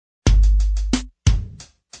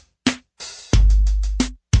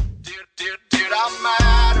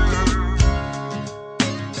matter.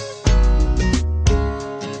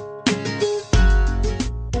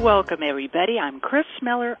 Welcome, everybody. I'm Chris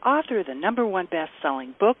Miller, author of the #1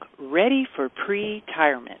 best-selling book, Ready for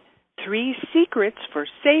Pre-Retirement: 3 Secrets for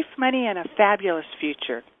Safe Money and a Fabulous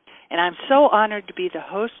Future. And I'm so honored to be the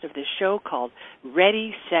host of this show called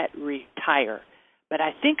Ready, Set, Retire. But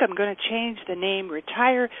I think I'm going to change the name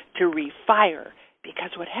Retire to Refire, because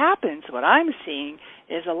what happens, what I'm seeing,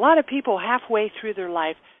 is a lot of people halfway through their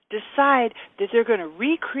life decide that they're going to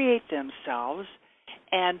recreate themselves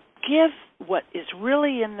and give what is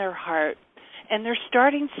really in their heart, and they're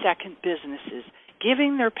starting second businesses,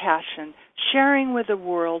 giving their passion, sharing with the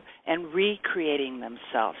world, and recreating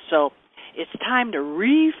themselves. So it's time to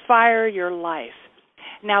refire your life.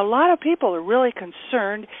 Now, a lot of people are really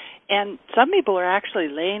concerned, and some people are actually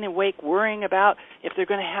laying awake worrying about if they're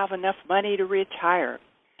going to have enough money to retire.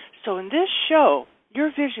 So in this show, your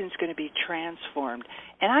vision is going to be transformed,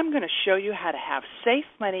 and I'm going to show you how to have safe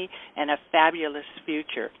money and a fabulous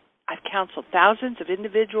future. I've counseled thousands of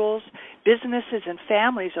individuals, businesses, and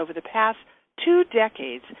families over the past 2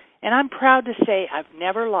 decades, and I'm proud to say I've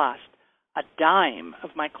never lost a dime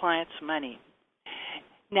of my clients' money.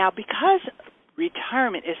 Now, because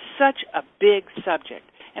retirement is such a big subject,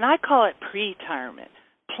 and I call it pre-retirement,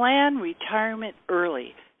 plan retirement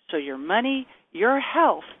early so your money, your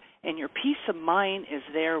health, and your peace of mind is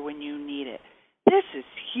there when you need it. This is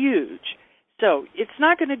huge. So it's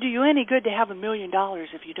not going to do you any good to have $1 million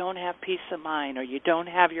if you don't have peace of mind or you don't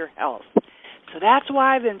have your health. So that's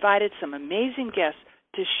why I've invited some amazing guests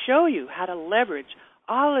to show you how to leverage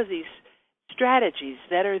all of these strategies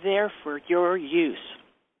that are there for your use.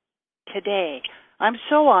 Today, I'm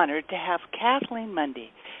so honored to have Kathleen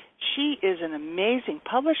Mundy. She is an amazing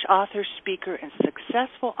published author, speaker, and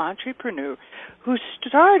successful entrepreneur who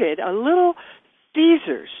started a little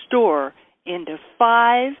Caesar store in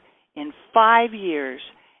 5 years.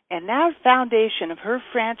 And now the foundation of her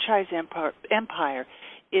franchise empire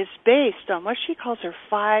is based on what she calls her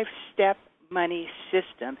 5-step money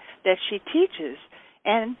system that she teaches,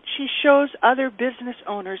 and she shows other business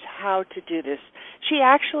owners how to do this. She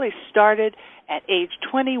actually started at age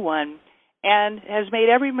 21 and has made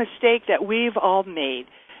every mistake that we've all made.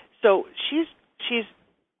 So she's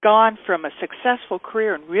gone from a successful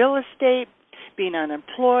career in real estate, being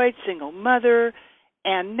unemployed, single mother,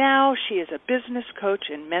 and now she is a business coach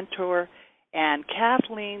and mentor. And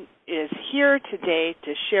Kathleen is here today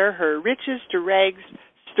to share her riches to rags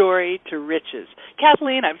story to riches.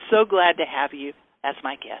 Kathleen, I'm so glad to have you as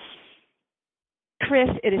my guest. Chris,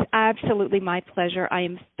 it is absolutely my pleasure. I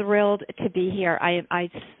am thrilled to be here. I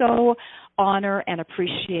so honor and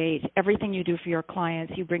appreciate everything you do for your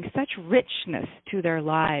clients. You bring such richness to their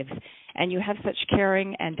lives, and you have such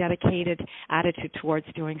caring and dedicated attitude towards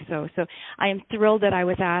doing so. So I am thrilled that I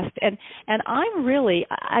was asked, and I've really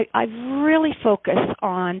focused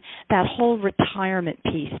on that whole retirement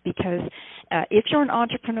piece because if you're an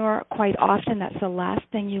entrepreneur, quite often that's the last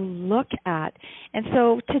thing you look at. And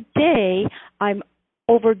so today I'm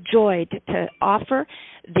overjoyed to offer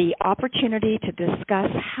the opportunity to discuss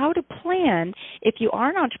how to plan, if you are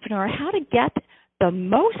an entrepreneur, how to get the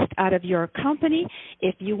most out of your company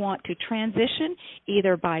if you want to transition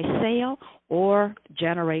either by sale or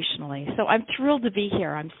generationally. So I'm thrilled to be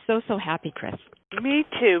here. I'm so happy, Chris. Me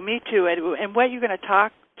too. And what you're going to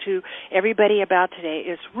talk to everybody about today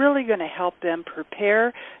is really going to help them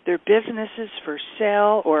prepare their businesses for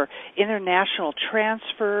sale or international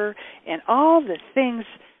transfer and all the things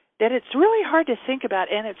that it's really hard to think about.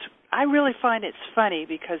 And I really find it's funny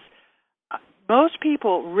because most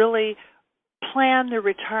people really plan their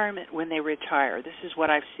retirement when they retire. This is what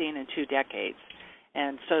I've seen in 2 decades.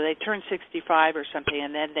 And so they turn 65 or something,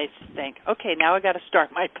 and then they think, okay, now I got to start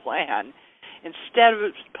my plan. Instead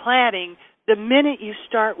of planning the minute you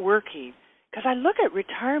start working. Because I look at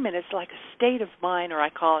retirement as like a state of mind, or I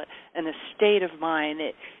call it an estate of mind.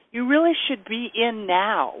 You really should be in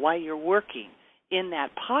now while you're working, in that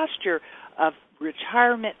posture of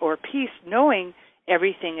retirement or peace, knowing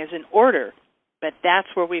everything is in order. But that's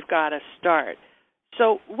where we've got to start.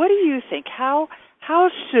 So what do you think? How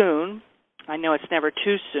soon, I know it's never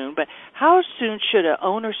too soon, but how soon should an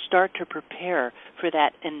owner start to prepare for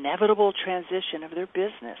that inevitable transition of their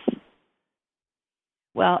business?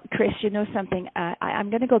 Well, Chris, you know something? I'm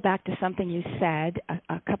going to go back to something you said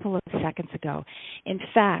a couple of seconds ago. In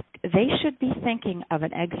fact, they should be thinking of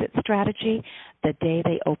an exit strategy the day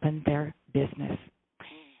they open their business.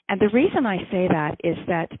 And the reason I say that is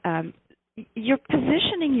that you're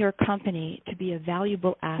positioning your company to be a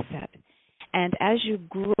valuable asset. And as you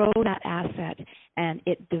grow that asset and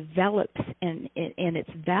it develops in its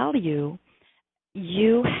value,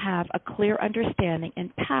 you have a clear understanding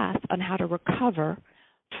and path on how to recover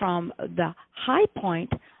from the high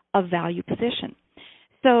point of value position.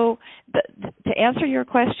 So to answer your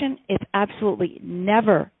question, it's absolutely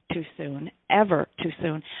never too soon, ever too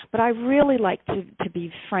soon. But I really like to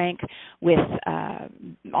be frank with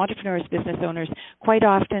entrepreneurs, business owners. Quite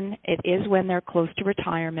often it is when they're close to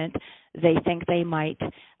retirement, they think they might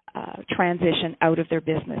transition out of their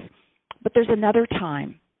business. But there's another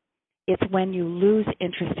time. It's when you lose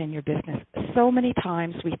interest in your business. So many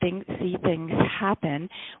times we see things happen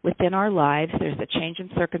within our lives. There's a change in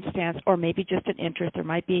circumstance or maybe just an interest. There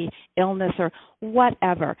might be illness or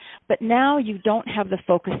whatever. But now you don't have the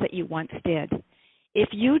focus that you once did. If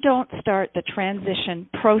you don't start the transition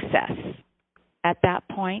process at that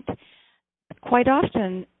point, quite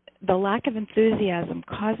often the lack of enthusiasm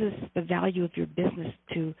causes the value of your business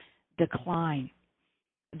to decline.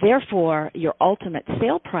 Therefore, your ultimate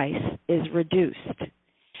sale price is reduced.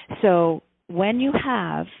 So when you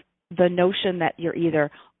have the notion that you're either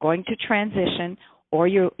going to transition or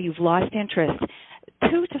you've lost interest,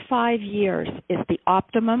 2 to 5 years is the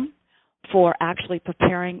optimum for actually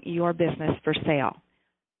preparing your business for sale.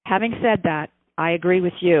 Having said that, I agree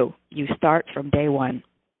with you. You start from day one.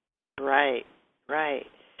 Right, right.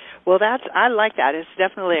 Well, I like that. It's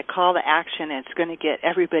definitely a call to action, and it's going to get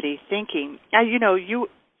everybody thinking.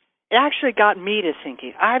 It actually got me to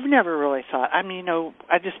thinking. I've never really thought. I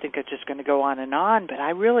just think it's just going to go on, but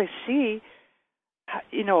I really see,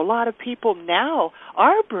 a lot of people now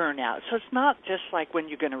are burnout. So it's not just like when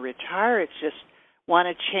you're going to retire. It's just want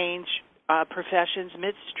to change professions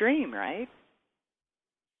midstream, right?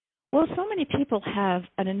 Well, so many people have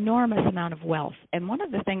an enormous amount of wealth, and one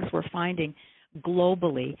of the things we're finding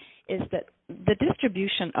globally is that the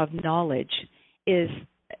distribution of knowledge is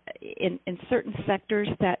in certain sectors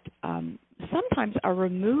that sometimes are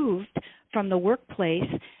removed from the workplace.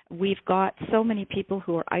 We've got so many people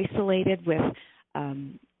who are isolated with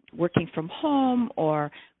working from home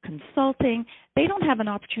or consulting. They don't have an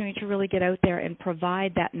opportunity to really get out there and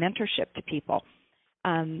provide that mentorship to people.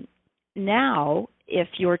 Now, if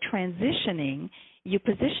you're transitioning, you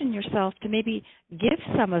position yourself to maybe give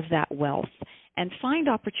some of that wealth and find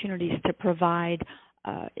opportunities to provide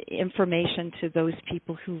information to those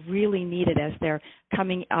people who really need it as they're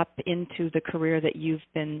coming up into the career that you've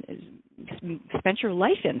spent your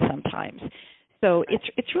life in sometimes. So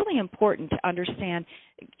it's really important to understand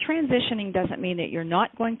transitioning doesn't mean that you're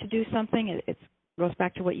not going to do something. It goes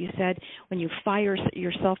back to what you said. When you fire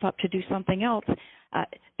yourself up to do something else,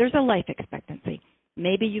 there's a life expectancy.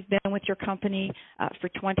 Maybe you've been with your company for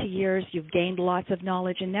 20 years, you've gained lots of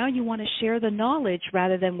knowledge, and now you want to share the knowledge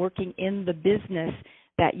rather than working in the business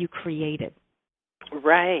that you created.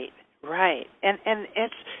 Right. And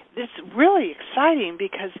it's really exciting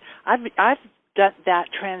because I've done that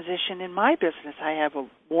transition in my business. I have a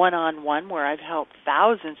one-on-one where I've helped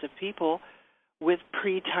thousands of people with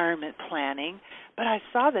pre-retirement planning, but I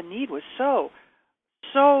saw the need was so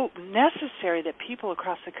necessary that people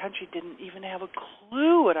across the country didn't even have a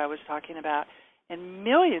clue what I was talking about. And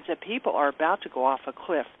millions of people are about to go off a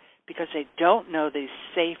cliff because they don't know these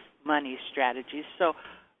safe money strategies. So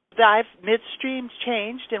I've midstream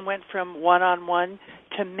changed and went from one-on-one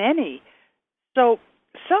to many. So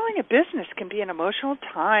selling a business can be an emotional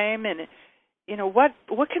time, and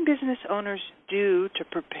what can business owners do to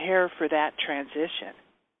prepare for that transition?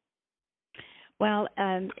 Well,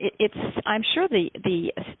 I'm sure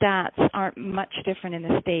the stats aren't much different in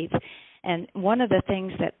the States, and one of the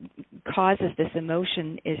things that causes this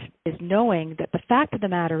emotion is knowing that the fact of the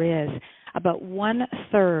matter is about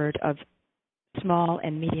 1/3 of small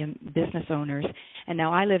and medium business owners, and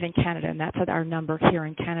now I live in Canada, and that's our number here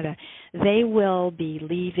in Canada, they will be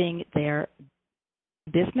leaving their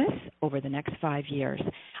business over the next 5 years.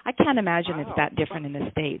 I can't imagine it's that different in the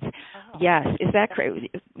States. Wow. Yes, is that crazy?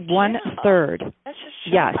 1/3. That's just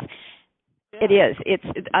yes, shocking. It is.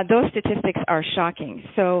 Those statistics are shocking.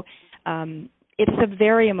 So it's a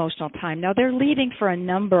very emotional time. Now they're leaving for a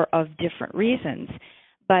number of different reasons,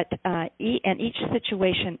 but each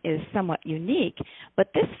situation is somewhat unique.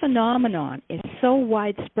 But this phenomenon is so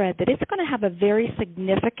widespread that it's going to have a very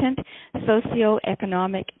significant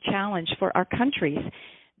socioeconomic challenge for our countries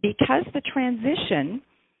because the transition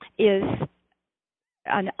is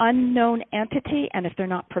an unknown entity, and if they're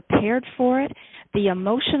not prepared for it, the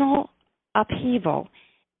emotional upheaval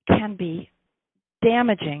can be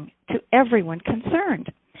damaging to everyone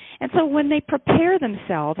concerned. And so when they prepare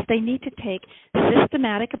themselves, they need to take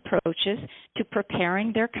systematic approaches to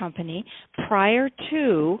preparing their company prior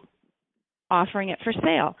to offering it for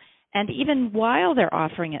sale. And even while they're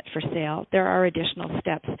offering it for sale, there are additional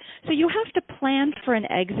steps. So you have to plan for an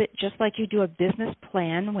exit just like you do a business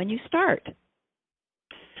plan when you start.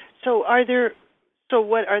 So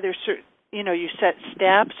what are there certain, you set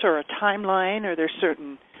steps or a timeline, or there's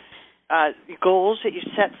certain goals that you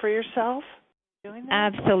set for yourself doing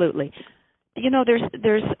that? Absolutely.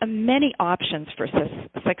 There's many options for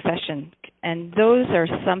succession, and those are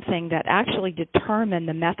something that actually determine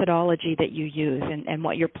the methodology that you use and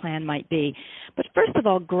what your plan might be. But first of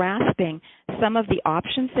all, grasping some of the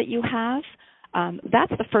options that you have,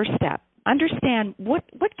 that's the first step. Understand what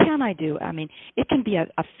can I do? I mean, it can be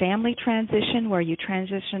a family transition where you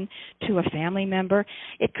transition to a family member.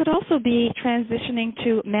 It could also be transitioning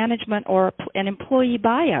to management or an employee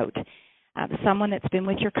buyout. Someone that's been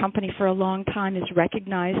with your company for a long time is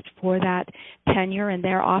recognized for that tenure, and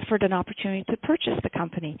they're offered an opportunity to purchase the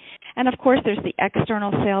company. And, of course, there's the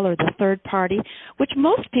external sale or the third party, which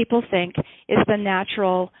most people think is the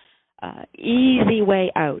natural, easy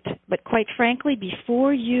way out. But quite frankly,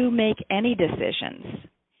 before you make any decisions,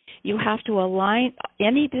 you have to align,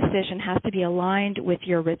 any decision has to be aligned with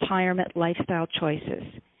your retirement lifestyle choices.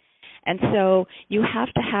 And so you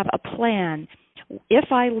have to have a plan.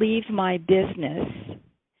 If I leave my business,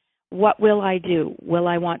 what will I do? Will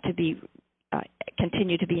I want to be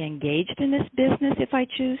continue to be engaged in this business if I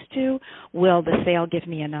choose to? Will the sale give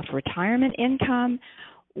me enough retirement income?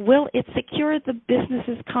 Will it secure the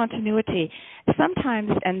business's continuity?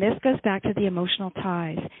 Sometimes, and this goes back to the emotional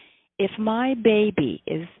ties, if my baby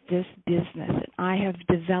is this business and I have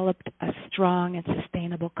developed a strong and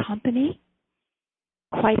sustainable company,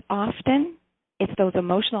 quite often it's those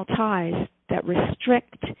emotional ties that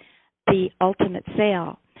restrict the ultimate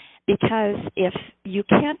sale. Because if you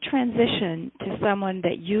can't transition to someone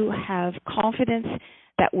that you have confidence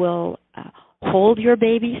that will hold your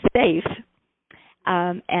baby safe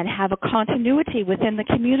and have a continuity within the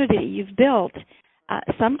community that you've built,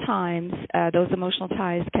 sometimes those emotional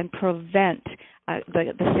ties can prevent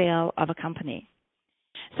the sale of a company.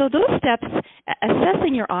 So those steps,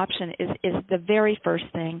 assessing your option is the very first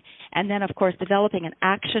thing. And then, of course, developing an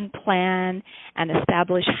action plan and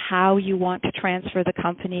establish how you want to transfer the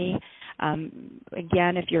company.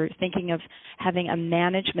 Again, if you're thinking of having a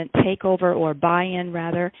management takeover or buy-in,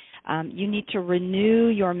 rather, you need to renew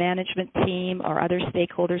your management team or other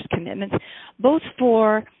stakeholders' commitments, both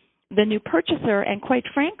for the new purchaser and, quite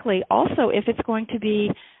frankly, also if it's going to be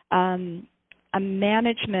a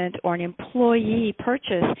management or an employee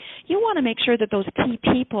purchase, you want to make sure that those key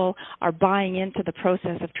people are buying into the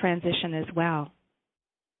process of transition as well.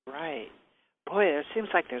 Right. Boy, it seems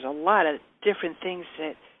like there's a lot of different things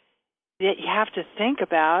that you have to think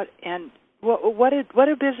about. And what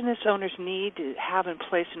do business owners need to have in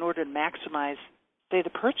place in order to maximize, say,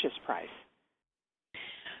 the purchase price?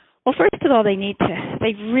 Well, first of all,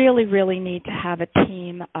 they really, really need to have a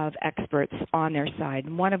team of experts on their side,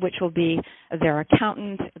 one of which will be their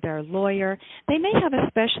accountant, their lawyer. They may have a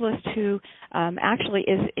specialist who actually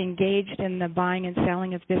is engaged in the buying and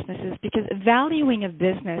selling of businesses, because valuing a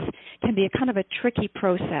business can be a kind of a tricky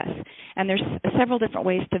process, and there's several different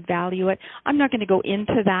ways to value it. I'm not going to go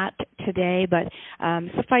into that today, but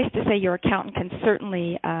suffice to say your accountant can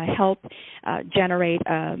certainly help generate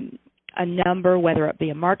a number, whether it be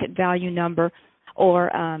a market value number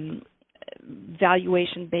or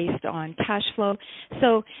valuation based on cash flow.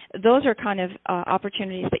 So those are kind of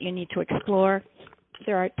opportunities that you need to explore.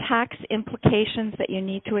 There are tax implications that you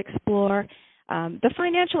need to explore. The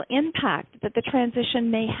financial impact that the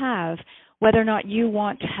transition may have, whether or not you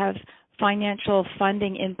want to have financial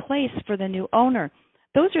funding in place for the new owner.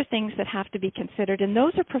 Those are things that have to be considered, and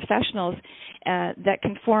those are professionals that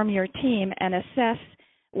can form your team and assess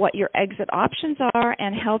what your exit options are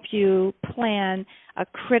and help you plan a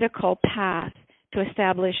critical path to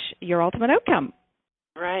establish your ultimate outcome.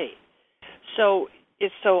 Right. So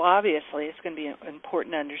obviously it's going to be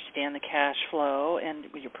important to understand the cash flow, and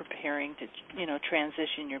you're preparing to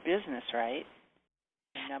transition your business, right?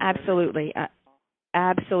 Absolutely.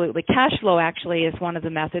 Absolutely. Cash flow actually is one of the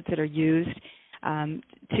methods that are used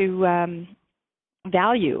to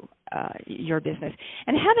value your business.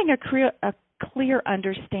 And having a clear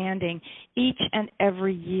understanding each and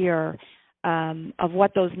every year of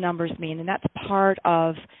what those numbers mean, and that's part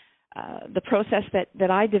of the process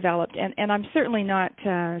that I developed. And I'm certainly not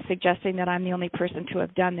suggesting that I'm the only person to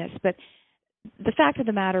have done this, but the fact of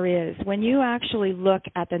the matter is, when you actually look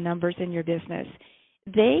at the numbers in your business,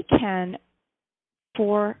 they can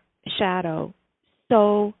foreshadow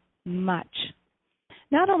so much.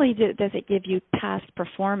 Not only does it give you past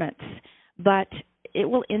performance, but it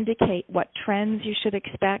will indicate what trends you should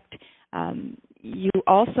expect. you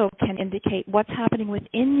also can indicate what's happening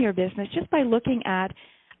within your business just by looking at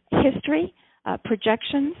history,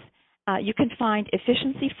 projections. You can find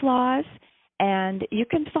efficiency flaws, and you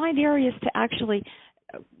can find areas to actually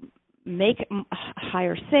make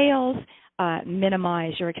higher sales,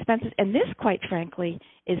 minimize your expenses. And this, quite frankly,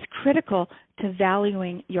 is critical to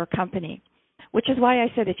valuing your company, which is why I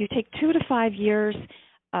said if you take 2 to 5 years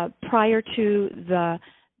prior to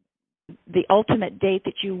the ultimate date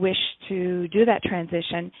that you wish to do that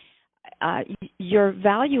transition, your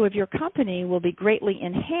value of your company will be greatly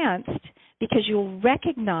enhanced because you'll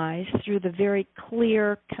recognize through the very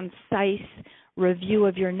clear, concise review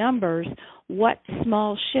of your numbers what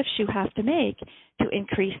small shifts you have to make to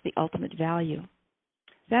increase the ultimate value.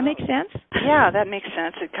 Does that make sense? Yeah, that makes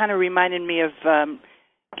sense. It kind of reminded me of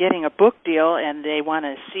getting a book deal, and they want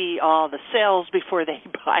to see all the sales before they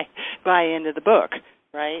buy into the book,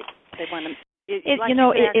 right? They want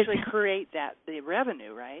to actually create the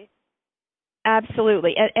revenue, right?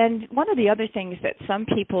 Absolutely. And one of the other things that some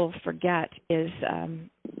people forget is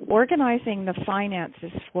organizing the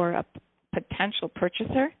finances for a potential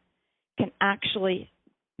purchaser can actually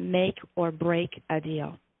make or break a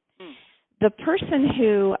deal. The person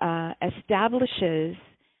who establishes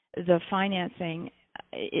the financing,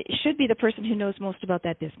 it should be the person who knows most about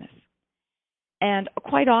that business. And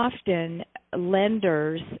quite often,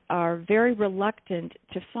 lenders are very reluctant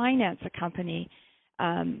to finance a company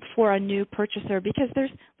for a new purchaser because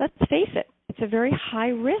let's face it, it's a very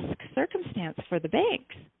high-risk circumstance for the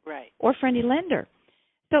banks, right, or for any lender.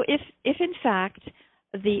 So if in fact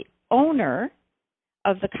the owner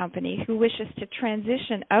of the company who wishes to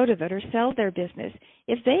transition out of it or sell their business,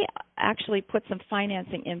 if they actually put some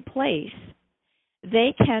financing in place,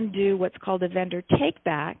 they can do what's called a vendor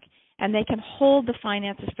take-back, and they can hold the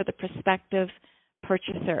finances for the prospective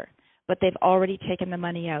purchaser, but they've already taken the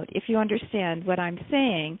money out. If you understand what I'm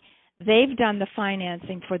saying, they've done the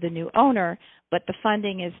financing for the new owner, but the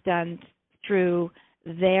funding is done through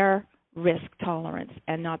their risk tolerance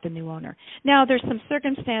and not the new owner. Now, there's some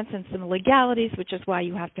circumstance and some legalities, which is why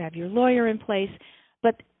you have to have your lawyer in place,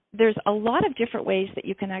 but there's a lot of different ways that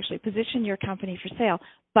you can actually position your company for sale,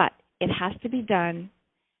 but it has to be done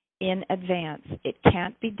in advance. It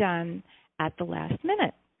can't be done at the last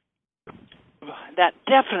minute. That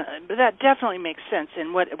definitely makes sense.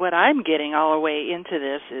 And what I'm getting all the way into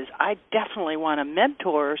this is I definitely want a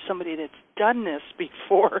mentor or somebody that's done this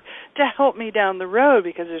before to help me down the road,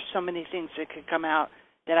 because there's so many things that could come out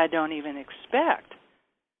that I don't even expect.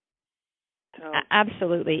 So.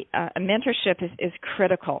 Absolutely. Mentorship is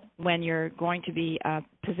critical when you're going to be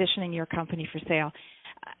positioning your company for sale.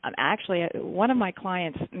 Actually, one of my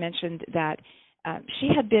clients mentioned that she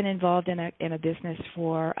had been involved in a business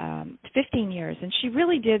for 15 years, and she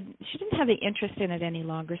didn't have the interest in it any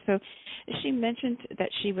longer. So she mentioned that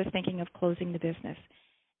she was thinking of closing the business.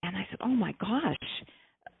 And I said, oh my gosh,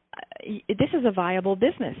 this is a viable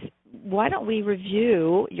business. Why don't we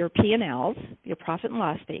review your P&Ls, your profit and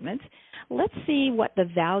loss statements? Let's see what the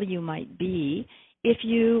value might be if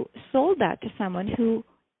you sold that to someone who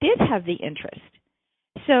did have the interest.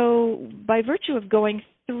 So by virtue of going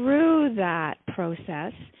through that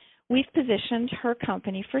process, we've positioned her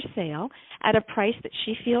company for sale at a price that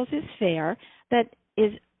she feels is fair, that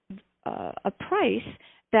is a price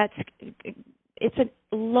it's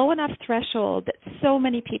a low enough threshold that so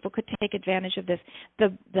many people could take advantage of this.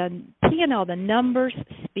 The P&L, the numbers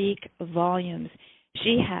speak volumes.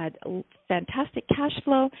 She had fantastic cash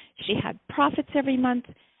flow. She had profits every month,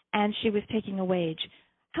 and she was taking a wage.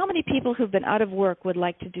 How many people who've been out of work would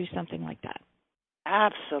like to do something like that?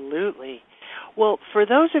 Absolutely. Well, for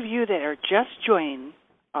those of you that are just joining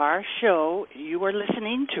our show, you are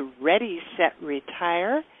listening to Ready, Set,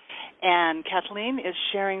 Retire, and Kathleen is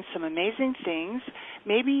sharing some amazing things.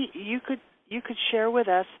 Maybe you could share with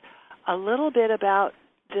us a little bit about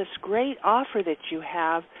this great offer that you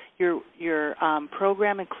have. Your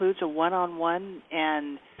program includes a one-on-one,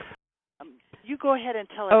 and you go ahead and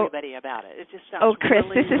tell everybody about it. It just sounds Chris,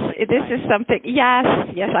 really, this is something. Yes.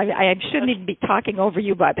 I shouldn't even be talking over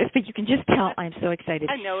you about this, but you can just tell I'm so excited.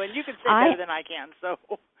 I know, and you can say better than I can, so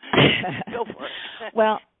go for it.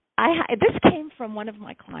 Well, this came from one of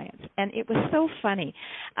my clients, and it was so funny.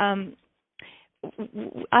 I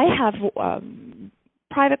have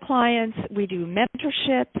private clients. We do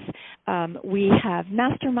mentorships. We have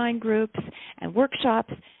mastermind groups and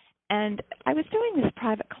workshops. And I was doing this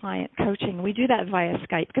private client coaching. We do that via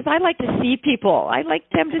Skype because I like to see people. I like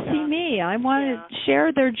them to see me. I want to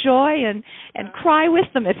share their joy and cry with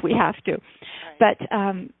them if we have to. Right. But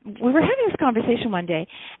we were having this conversation one day,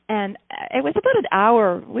 and it was about an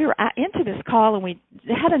hour. We were into this call, and we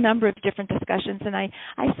had a number of different discussions. And I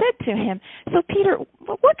said to him, "So, Peter,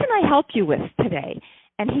 what can I help you with today?"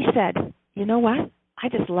 And he said, "You know what? I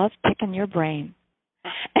just love picking your brain."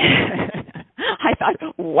 I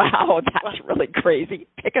thought, wow, that's really crazy,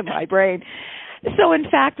 picking my brain. So, in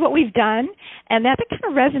fact, what we've done, and that kind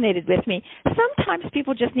of resonated with me, sometimes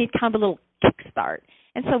people just need kind of a little kickstart.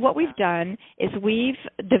 And so what we've done is we've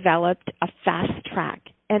developed a fast track,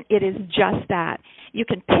 and it is just that. You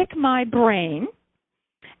can pick my brain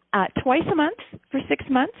twice a month for 6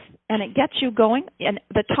 months, and it gets you going, and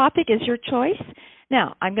the topic is your choice.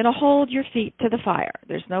 Now, I'm going to hold your feet to the fire.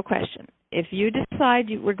 There's no question. If you decide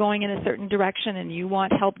we're going in a certain direction and you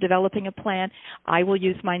want help developing a plan, I will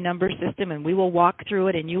use my number system, and we will walk through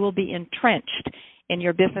it, and you will be entrenched in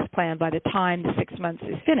your business plan by the time the 6 months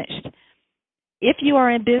is finished. If you are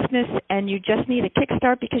in business and you just need a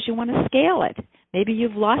kickstart because you want to scale it, maybe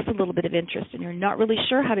you've lost a little bit of interest and you're not really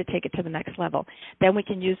sure how to take it to the next level, then we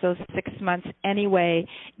can use those 6 months any way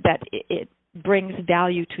that it brings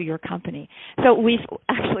value to your company. So we've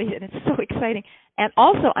actually, and it's so exciting. And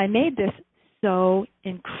also, I made this so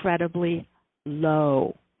incredibly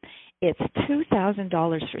low. It's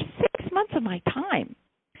 $2,000 for 6 months of my time.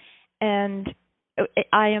 And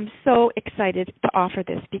I am so excited to offer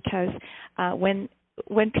this because when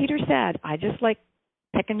Peter said, I just like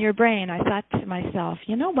picking your brain, I thought to myself,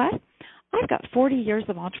 you know what? I've got 40 years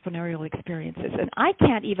of entrepreneurial experiences, and I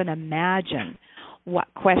can't even imagine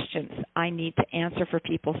what questions I need to answer for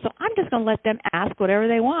people. So I'm just going to let them ask whatever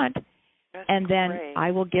they want, and then great.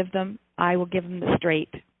 I will give them the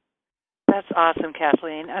straight. That's awesome,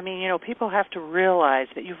 Kathleen. I mean, people have to realize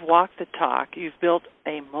that you've walked the talk. You've built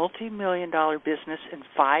a multi-million-dollar business in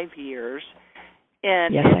 5 years.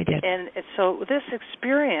 And, yes, I did. And so this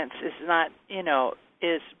experience is not,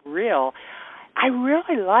 is real. I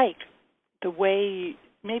really liked the way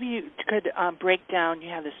maybe you could break down. You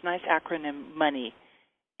have this nice acronym, MONEY,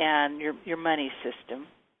 and your money system,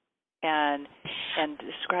 and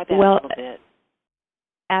describe that a little bit.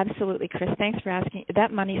 Absolutely, Chris. Thanks for asking.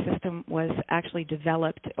 That money system was actually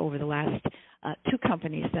developed over the last 2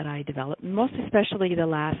 companies that I developed, most especially the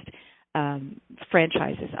last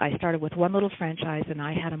franchises. I started with one little franchise, and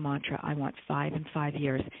I had a mantra, I want 5 in 5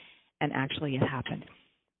 years, and actually it happened.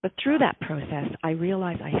 But through that process, I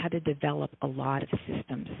realized I had to develop a lot of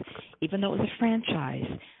systems, even though it was a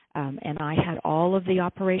franchise, and I had all of the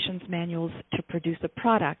operations manuals to produce a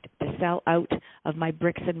product to sell out of my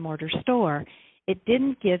bricks and mortar store. It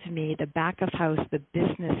didn't give me the back of house, the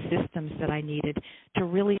business systems that I needed to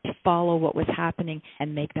really follow what was happening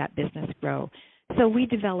and make that business grow. So we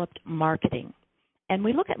developed marketing, and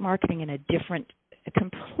we look at marketing in a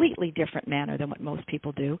completely different manner than what most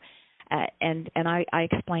people do. And I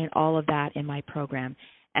explain all of that in my program.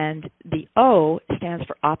 And the O stands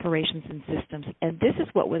for operations and systems. And this is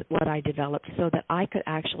what I developed so that I could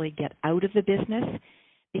actually get out of the business,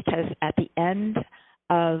 because at the end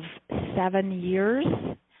of 7 years,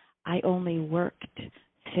 I only worked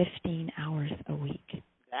 15 hours a week.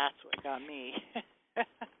 That's what got me.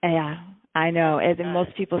 Yeah, I know. And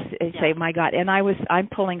most people say, "My God!" And I'm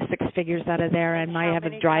pulling 6 figures out of there, and I have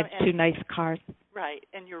to drive 2 nice cars. Right,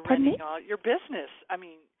 and you're running all your business.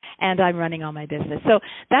 And I'm running all my business. So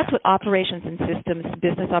that's what operations and systems,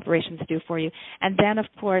 business operations do for you. And then, of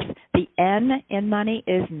course, the N in money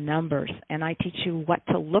is numbers. And I teach you what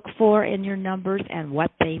to look for in your numbers and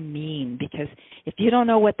what they mean. Because if you don't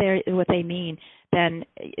know what they mean, then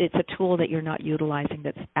it's a tool that you're not utilizing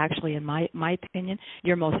that's actually, in my opinion,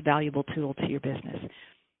 your most valuable tool to your business.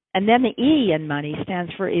 And then the E in money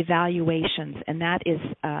stands for evaluations. And that is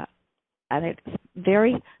a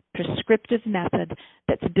very prescriptive method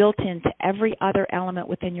that's built into every other element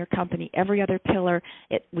within your company, every other pillar.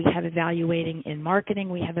 We have evaluating in marketing,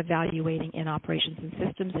 we have evaluating in operations and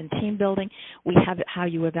systems and team building, we have how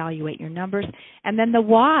you evaluate your numbers. And then the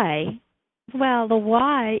Y, well, the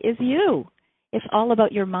Y is you. It's all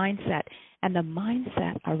about your mindset and the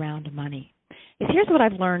mindset around money. Here's what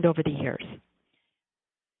I've learned over the years.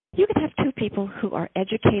 You can have 2 people who are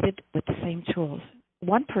educated with the same tools.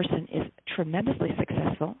 One person is tremendously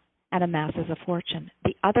successful and amasses a fortune.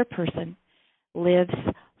 The other person lives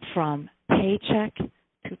from paycheck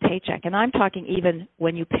to paycheck. And I'm talking even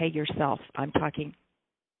when you pay yourself. I'm talking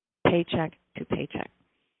paycheck to paycheck.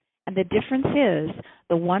 And the difference is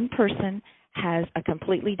the one person has a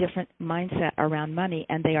completely different mindset around money,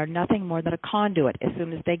 and they are nothing more than a conduit. As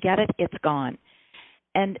soon as they get it, it's gone.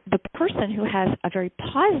 And the person who has a very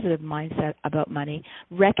positive mindset about money,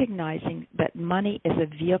 recognizing that money is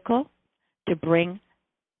a vehicle to bring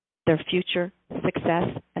their future success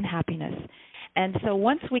and happiness. And so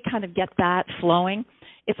once we kind of get that flowing,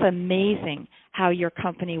 it's amazing how your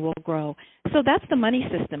company will grow. So that's the money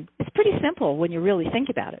system. It's pretty simple when you really think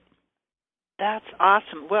about it. That's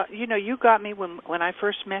awesome. Well, you got me when I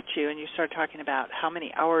first met you and you started talking about how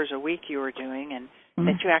many hours a week you were doing and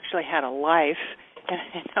that you actually had a life.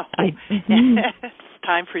 It's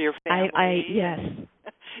time for your family. Yes.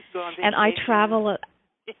 Go on vacation. And I travel.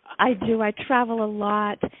 I do. I travel a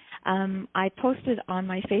lot. I posted on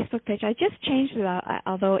my Facebook page. I just changed it,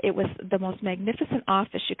 although it was the most magnificent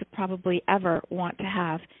office you could probably ever want to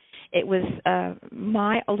have. It was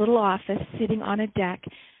my little office sitting on a deck.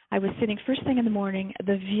 I was sitting first thing in the morning.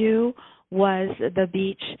 The view was the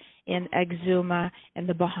beach in Exuma in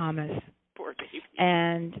the Bahamas. Poor baby.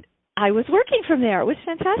 And I was working from there. It was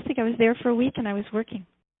fantastic. I was there for a week and I was working.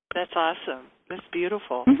 That's awesome. That's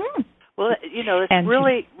beautiful. Mm-hmm. Well, it's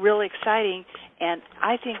really, really exciting, and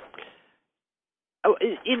I think,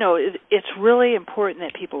 it's really important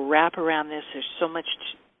that people wrap around this. There's so much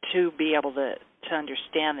to be able to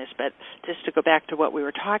understand this, but just to go back to what we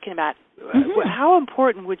were talking about, how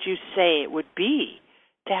important would you say it would be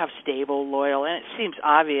to have stable, loyal, and it seems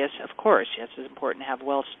obvious, of course, yes, it's important to have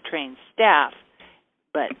well-trained staff,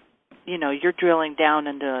 but, you're drilling down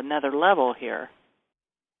into another level here.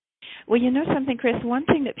 Well, you know something, Chris? One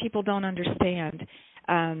thing that people don't understand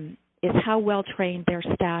is how well-trained their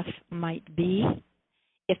staff might be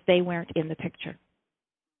if they weren't in the picture.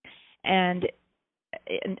 And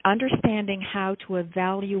understanding how to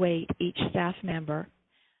evaluate each staff member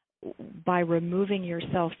by removing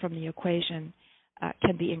yourself from the equation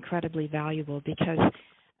can be incredibly valuable because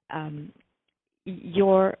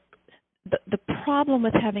the problem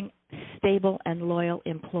with having stable and loyal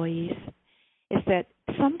employees is that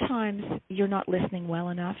sometimes you're not listening well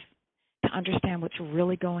enough to understand what's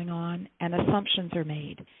really going on, and assumptions are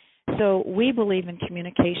made. So we believe in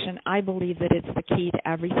communication. I believe that it's the key to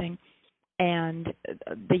everything, and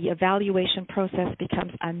the evaluation process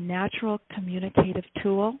becomes a natural communicative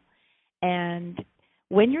tool. And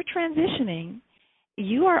when you're transitioning,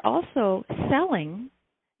 you are also selling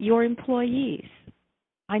your employees.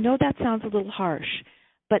 I know that sounds a little harsh,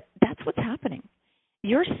 but that's what's happening.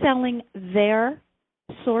 You're selling their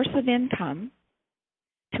source of income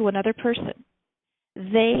to another person.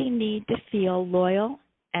 They need to feel loyal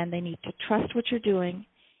and they need to trust what you're doing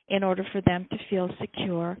in order for them to feel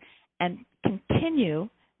secure and continue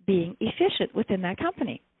being efficient within that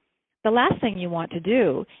company. The last thing you want to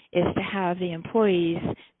do is to have the employees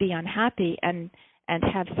be unhappy and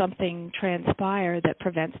have something transpire that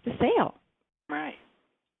prevents the sale. Right.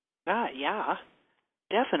 Yeah,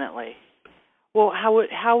 definitely. Well,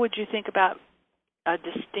 how would you think about a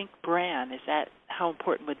distinct brand? How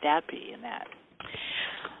important would that be in that?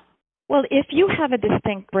 Well, if you have a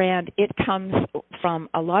distinct brand, it comes from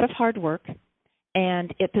a lot of hard work,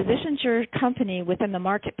 and it positions your company within the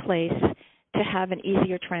marketplace to have an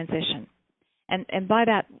easier transition. And by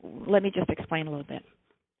that, let me just explain a little bit.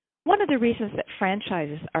 One of the reasons that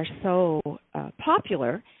franchises are so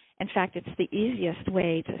popular, in fact, it's the easiest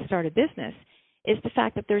way to start a business, is the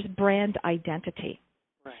fact that there's brand identity.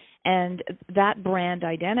 Right. And that brand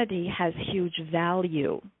identity has huge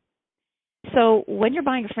value. So when you're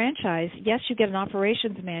buying a franchise, yes, you get an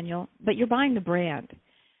operations manual, but you're buying the brand.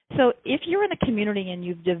 So if you're in a community and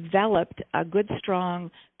you've developed a good, strong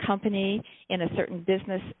company in a certain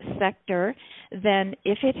business sector, then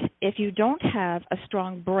if you don't have a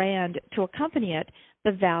strong brand to accompany it,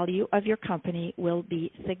 the value of your company will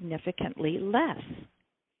be significantly less.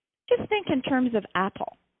 Just think in terms of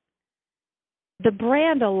Apple. The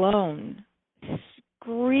brand alone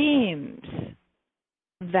screams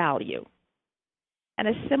value. And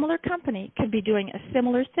a similar company could be doing a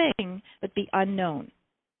similar thing but be unknown.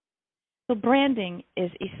 So branding is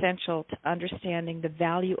essential to understanding the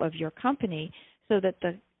value of your company so that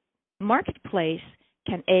the marketplace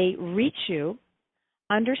can, A, reach you,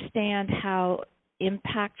 understand how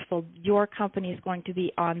impactful your company is going to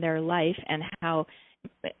be on their life and how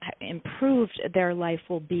improved their life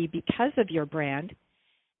will be because of your brand,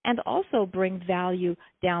 and also bring value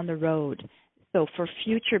down the road. So for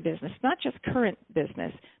future business, not just current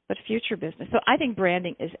business, but future business. So I think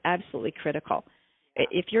branding is absolutely critical.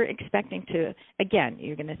 If you're expecting to, again,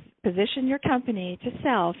 you're going to position your company to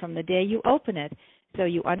sell from the day you open it, so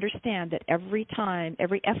you understand that every time,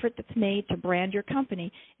 every effort that's made to brand your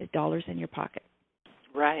company is dollars in your pocket.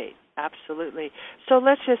 Right, absolutely. So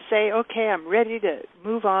let's just say, okay, I'm ready to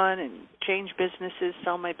move on and change businesses,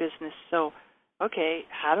 sell my business. So, okay,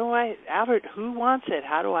 how do who wants it?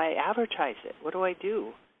 How do I advertise it? What do I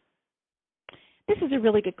do? This is a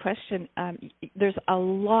really good question. There's a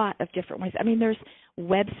lot of different ways. I mean, there's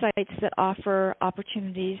websites that offer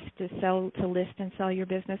opportunities to list and sell your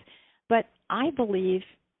business, but I believe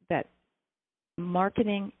that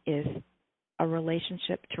marketing is a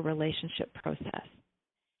relationship-to-relationship process.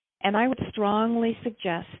 And I would strongly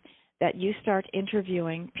suggest that you start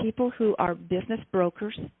interviewing people who are business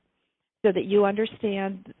brokers so that you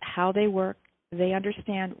understand how they work, they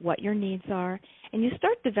understand what your needs are, and you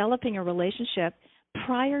start developing a relationship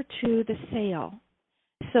prior to the sale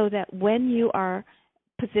so that when you are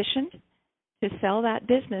positioned to sell that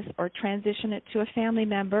business or transition it to a family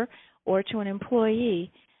member or to an employee,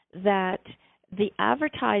 that the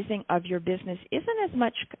advertising of your business isn't as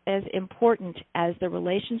much as important as the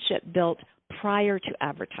relationship built prior to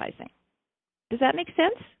advertising. Does that make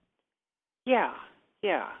sense? Yeah,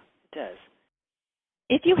 it does.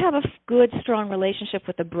 If you have a good, strong relationship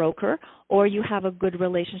with a broker or you have a good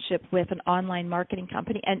relationship with an online marketing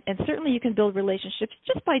company, and certainly you can build relationships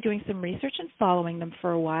just by doing some research and following them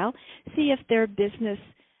for a while, see if their business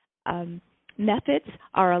methods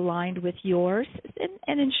are aligned with yours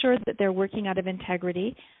and ensure that they're working out of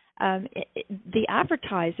integrity. The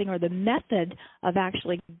advertising or the method of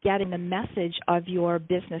actually getting the message of your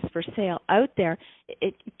business for sale out there,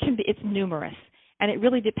 it's numerous, and it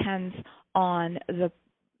really depends on the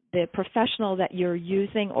professional that you're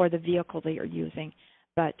using or the vehicle that you're using.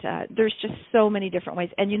 But there's just so many different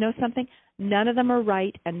ways. And you know something? None of them are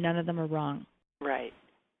right and none of them are wrong. Right.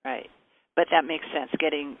 But that makes sense,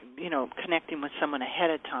 connecting with someone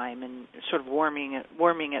ahead of time and sort of warming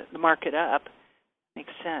the market up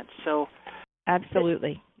makes sense. So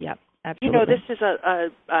absolutely. Yep. Absolutely. This is a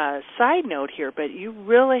side note here, but you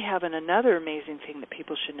really have another amazing thing that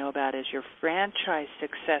people should know about is your Franchise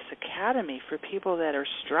Success Academy for people that are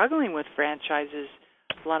struggling with franchises.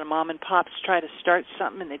 A lot of mom and pops try to start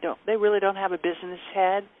something and they really don't have a business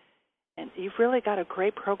head, and you've really got a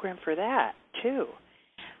great program for that too.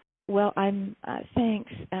 Well,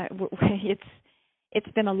 thanks.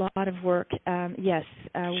 It's been a lot of work. Yes,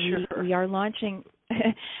 sure. We are launching.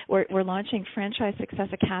 We're launching Franchise Success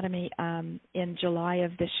Academy in July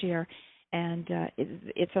of this year, and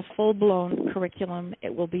it's a full-blown curriculum.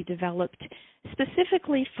 It will be developed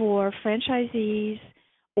specifically for franchisees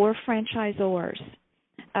or franchisors.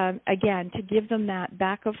 Again, to give them that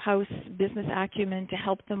back-of-house business acumen to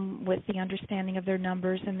help them with the understanding of their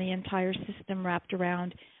numbers and the entire system wrapped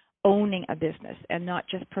around owning a business and not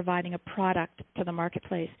just providing a product to the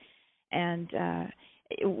marketplace. And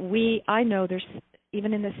I know there's,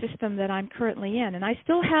 even in the system that I'm currently in, and I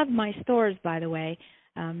still have my stores, by the way,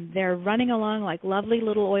 they're running along like lovely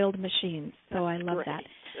little oiled machines, so I love that.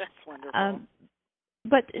 That's wonderful.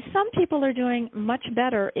 But some people are doing much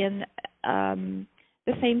better in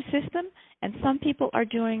the same system, and some people are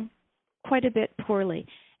doing quite a bit poorly.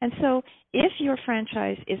 And so if your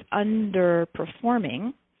franchise is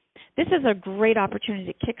underperforming, this is a great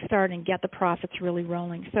opportunity to kickstart and get the profits really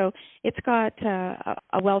rolling. So it's got a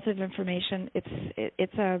wealth of information.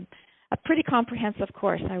 It's a pretty comprehensive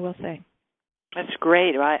course, I will say. That's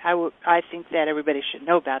great. I think that everybody should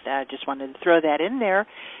know about that. I just wanted to throw that in there.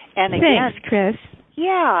 And again, thanks, Chris.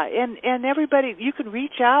 Yeah, and everybody, you can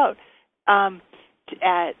reach out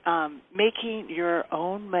at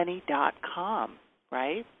makingyourownmoney.com,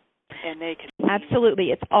 right? And they can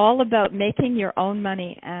absolutely. It's all about making your own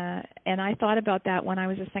money. And I thought about that when I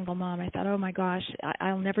was a single mom. I thought, oh my gosh,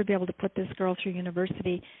 I'll never be able to put this girl through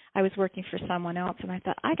university. I was working for someone else, and I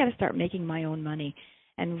thought, I got to start making my own money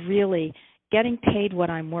and really getting paid what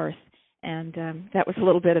I'm worth. And that was a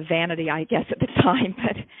little bit of vanity, I guess, at the time.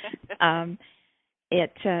 But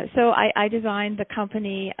so I designed the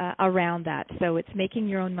company around that. So it's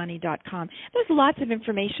makingyourownmoney.com. There's lots of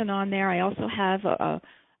information on there. I also have a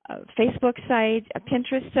Facebook site, a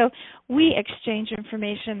Pinterest. So we exchange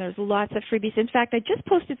information. There's lots of freebies. In fact, I just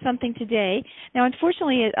posted something today. Now,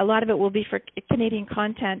 unfortunately, a lot of it will be for Canadian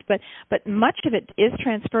content, but much of it is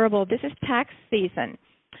transferable. This is tax season.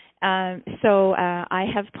 So I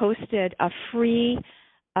have posted a free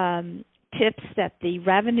tips that the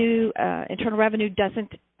Internal Revenue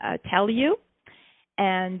doesn't tell you.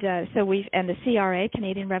 And the CRA,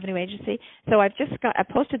 Canadian Revenue Agency. So I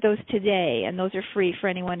posted those today, and those are free for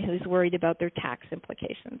anyone who's worried about their tax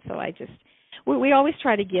implications. So we always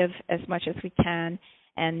try to give as much as we can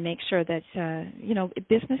and make sure that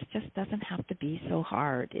business just doesn't have to be so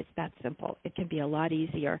hard. It's that simple. It can be a lot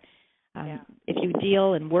easier. If you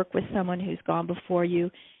deal and work with someone who's gone before you,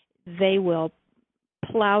 they will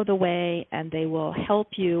plow the way and they will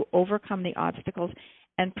help you overcome the obstacles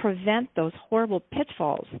and prevent those horrible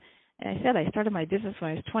pitfalls. And I said I started my business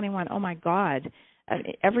when I was 21. Oh, my God.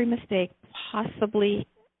 Every mistake possibly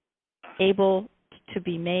able to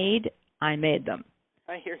be made, I made them.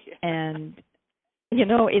 I hear you. And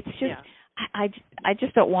it's just I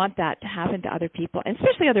just don't want that to happen to other people, and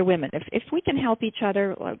especially other women. If we can help each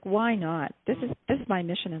other, like, why not? This is my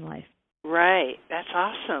mission in life. Right. That's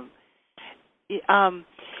awesome.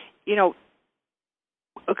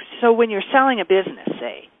 So when you're selling a business,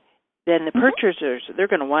 say, then the purchasers, they're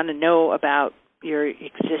going to want to know about your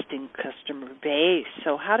existing customer base.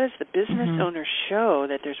 So how does the business owner show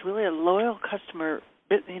that there's really a loyal customer,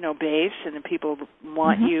 base, and the people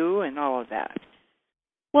want you and all of that?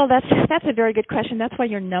 Well, that's a very good question. That's why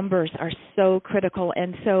your numbers are so critical.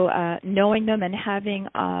 And so knowing them and having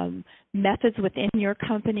methods within your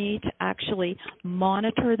company to actually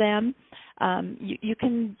monitor them, you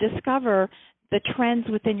can discover the trends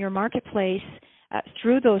within your marketplace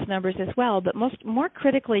through those numbers as well. But more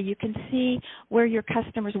critically, you can see where your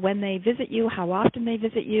customers, when they visit you, how often they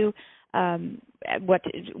visit you,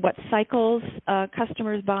 what cycles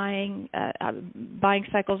customers buying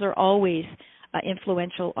cycles are always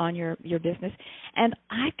influential on your business. And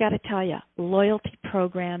I've got to tell you, loyalty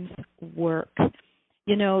programs work.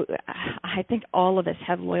 I think all of us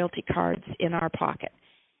have loyalty cards in our pocket.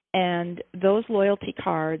 And those loyalty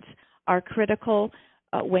cards are critical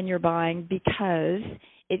when you're buying, because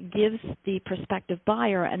it gives the prospective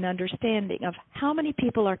buyer an understanding of how many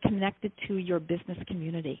people are connected to your business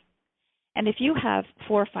community. And if you have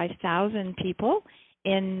 4,000 or 5,000 people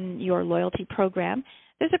in your loyalty program,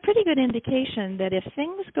 there's a pretty good indication that if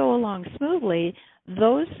things go along smoothly,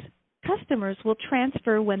 those customers will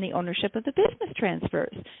transfer when the ownership of the business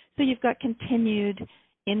transfers. So you've got continued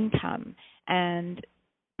income and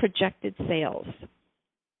projected sales.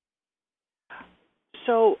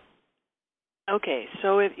 So, okay,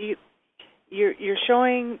 so if you're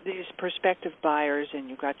showing these prospective buyers, and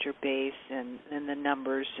you've got your base and the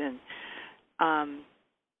numbers,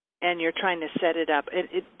 and you're trying to set it up.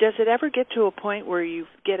 Does it ever get to a point where you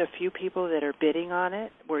get a few people that are bidding on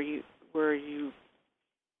it, where you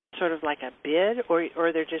sort of like a bid,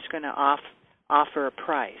 or they're just going to offer a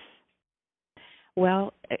price?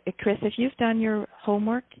 Well, Chris, if you've done your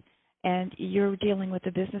homework and you're dealing with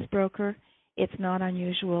a business broker, it's not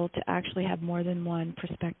unusual to actually have more than one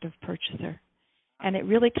prospective purchaser. And it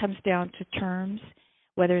really comes down to terms,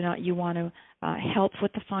 whether or not you want to help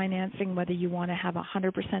with the financing, whether you want to have a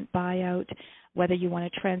 100% buyout, whether you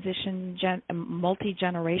want to transition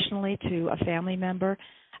multi-generationally to a family member.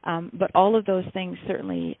 But all of those things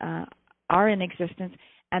certainly are in existence.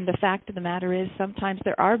 And the fact of the matter is, sometimes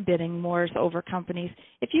there are bidding wars over companies.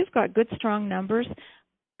 If you've got good, strong numbers,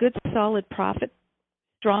 good, solid profit,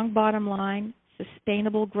 strong bottom line,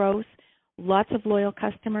 sustainable growth, lots of loyal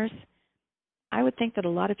customers, I would think that a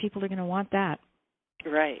lot of people are going to want that.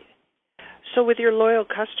 Right. So with your loyal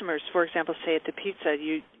customers, for example, say at the pizza,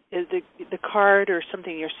 the card or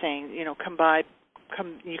something you're saying, you come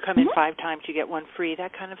in 5 times, you get one free,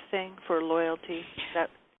 that kind of thing for loyalty?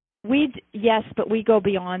 Yes, but we go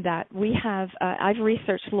beyond that. We have I've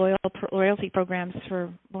researched loyalty programs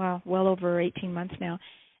for well over 18 months now,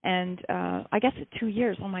 and I guess 2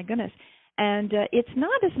 years. Oh my goodness! And it's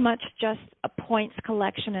not as much just a points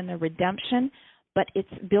collection and a redemption, but it's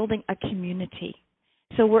building a community.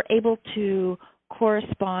 So we're able to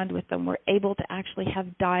correspond with them. We're able to actually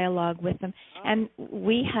have dialogue with them, and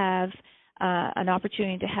we have an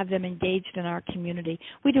opportunity to have them engaged in our community.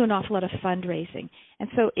 We do an awful lot of fundraising, and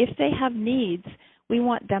so if they have needs, we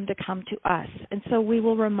want them to come to us. And so we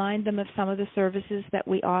will remind them of some of the services that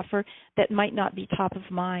we offer that might not be top of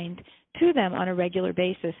mind to them on a regular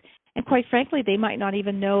basis. And quite frankly, they might not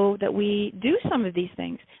even know that we do some of these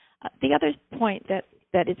things. The other point that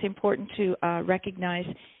it's important to recognize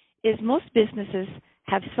is most businesses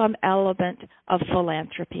have some element of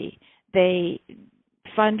philanthropy. They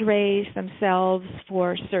fundraise themselves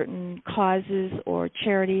for certain causes or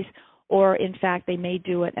charities, or in fact, they may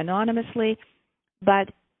do it anonymously. But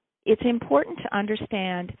it's important to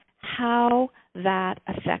understand how that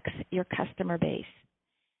affects your customer base.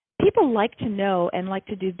 People like to know and like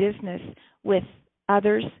to do business with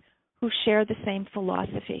others who share the same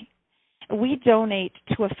philosophy. We donate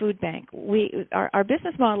to a food bank. Our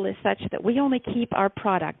business model is such that we only keep our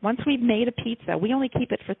product. Once we've made a pizza, we only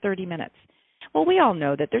keep it for 30 minutes. Well, we all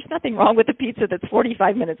know that there's nothing wrong with a pizza that's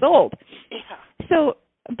 45 minutes old. Yeah.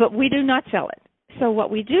 But we do not sell it. So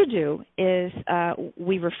what we do is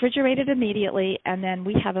we refrigerate it immediately, and then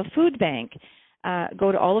we have a food bank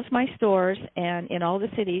go to all of my stores and in all the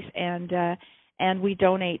cities, and we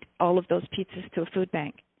donate all of those pizzas to a food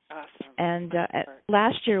bank. Awesome. And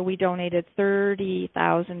last year we donated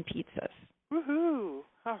 30,000 pizzas. Woohoo!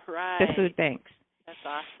 All right. To food banks.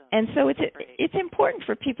 And so it's important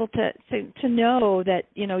for people to know that,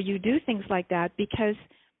 you know, you do things like that, because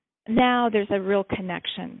now there's a real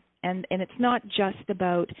connection, and it's not just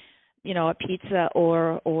about, you know, a pizza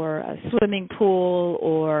or a swimming pool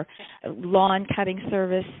or a lawn cutting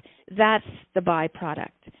service. That's the byproduct.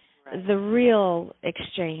 Right. The real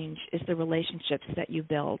exchange is the relationships that you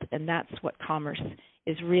build, and that's what commerce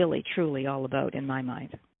is really, truly all about in my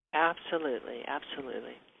mind. Absolutely,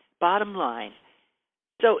 absolutely. Bottom line.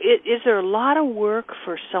 So is there a lot of work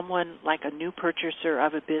for someone like a new purchaser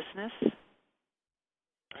of a business?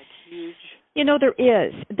 Like huge? You know, there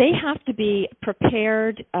is. They have to be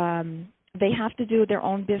prepared. They have to do their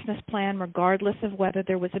own business plan, regardless of whether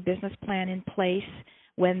there was a business plan in place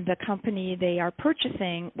when the company they are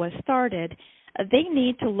purchasing was started. They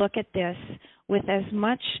need to look at this with as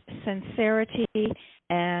much sincerity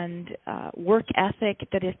and work ethic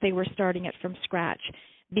that if they were starting it from scratch,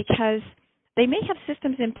 because they may have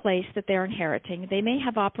systems in place that they're inheriting. They may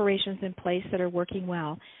have operations in place that are working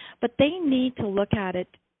well, but they need to look at it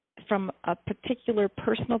from a particular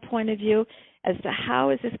personal point of view as to how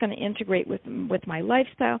is this going to integrate with my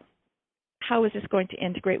lifestyle, how is this going to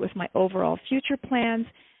integrate with my overall future plans,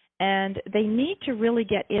 and they need to really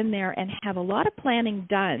get in there and have a lot of planning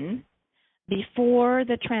done before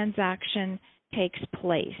the transaction takes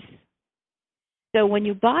place. So when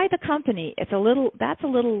you buy the company, that's a little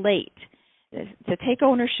late to take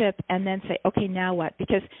ownership and then say, okay, now what?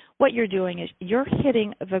 Because what you're doing is you're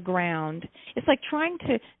hitting the ground. It's like trying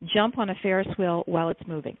to jump on a Ferris wheel while it's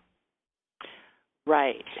moving.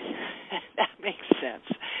 Right. That makes sense.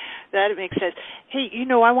 That makes sense. Hey, you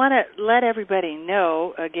know, I want to let everybody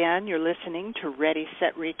know, again, you're listening to Ready,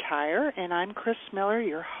 Set, Retire, and I'm Chris Miller,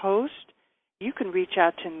 your host. You can reach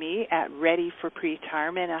out to me at Ready for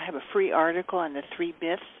Pre-Retirement. I have a free article on the 3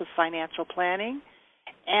 myths of financial planning.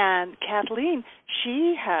 And Kathleen,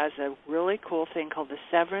 she has a really cool thing called the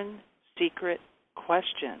 7 Secret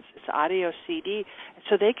Questions. It's audio CD.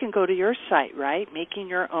 So they can go to your site, right,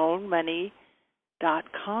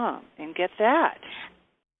 makingyourownmoney.com, and get that.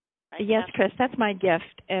 Right, yes, Chris, that's my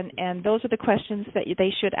gift. And those are the questions that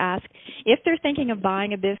they should ask. If they're thinking of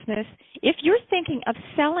buying a business, if you're thinking of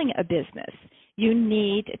selling a business, you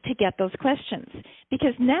need to get those questions.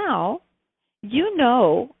 Because now you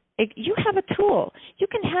know you have a tool. You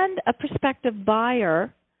can hand a prospective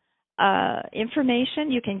buyer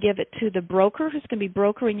information. You can give it to the broker who's going to be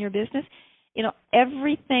brokering your business. You know,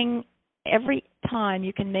 every time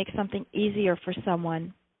you can make something easier for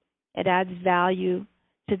someone, it adds value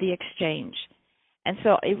to the exchange. And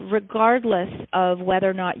so regardless of whether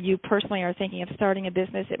or not you personally are thinking of starting a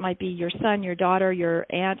business, it might be your son, your daughter, your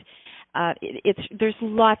aunt, there's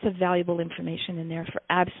lots of valuable information in there for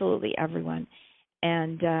absolutely everyone.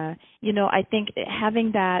 And, you know, I think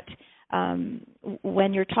having that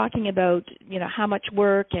when you're talking about, you know, how much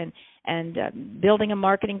work and building a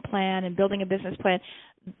marketing plan and building a business plan,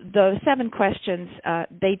 the 7 questions,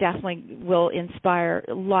 they definitely will inspire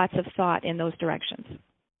lots of thought in those directions.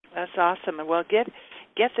 That's awesome. Well, get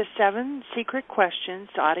the 7 Secret Questions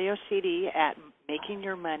audio CD at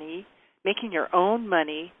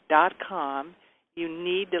makingyourownmoney.com. You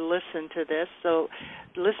need to listen to this. So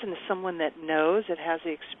listen to someone that knows, that has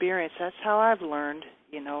the experience. That's how I've learned.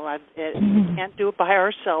 You know, we can't do it by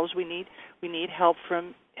ourselves. We need help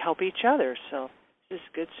each other. So this is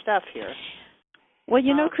good stuff here. Well,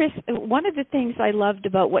 you know, Chris, one of the things I loved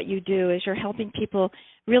about what you do is you're helping people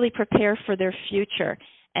really prepare for their future.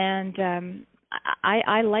 And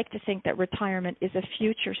I like to think that retirement is a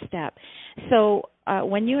future step. So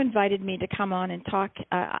when you invited me to come on and talk,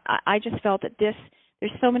 I just felt that there's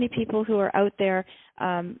so many people who are out there,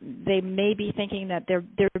 they may be thinking that their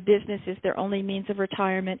business is their only means of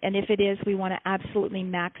retirement, and if it is, we want to absolutely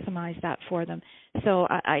maximize that for them. So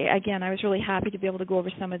I was really happy to be able to go over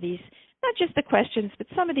some of these, not just the questions, but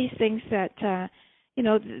some of these things that you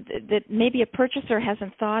know, that maybe a purchaser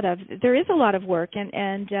hasn't thought of. There is a lot of work,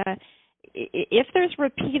 and if there's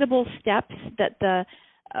repeatable steps that the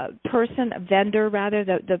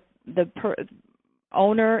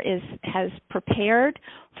owner has prepared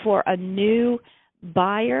for a new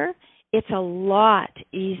buyer, it's a lot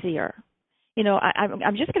easier. You know,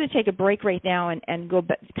 I'm just going to take a break right now and go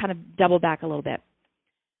kind of double back a little bit.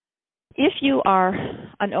 If you are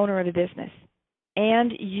an owner of a business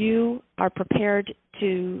and you are prepared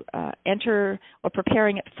to enter or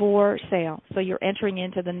preparing it for sale, so you're entering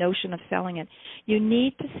into the notion of selling it, you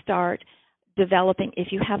need to start developing,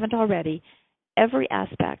 if you haven't already, every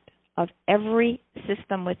aspect of every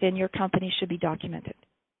system within your company should be documented.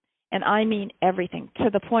 And I mean everything, to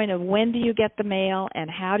the point of when do you get the mail and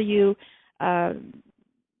how do you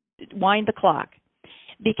wind the clock.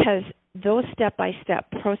 because those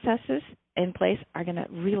step-by-step processes in place are going to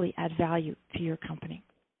really add value to your company.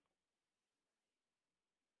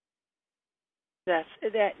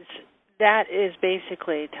 That is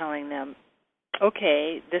basically telling them,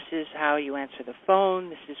 okay, this is how you answer the phone,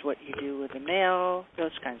 this is what you do with the mail,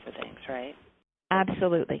 those kinds of things, right?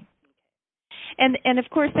 Absolutely. And of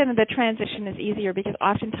course, then the transition is easier because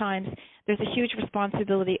oftentimes there's a huge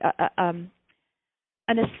responsibility,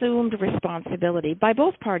 an assumed responsibility by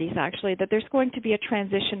both parties, actually, that there's going to be a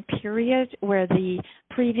transition period where the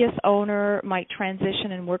previous owner might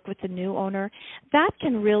transition and work with the new owner. That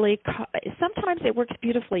can really, sometimes it works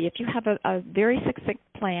beautifully if you have a very succinct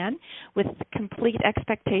plan with complete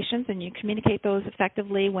expectations and you communicate those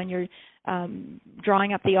effectively when you're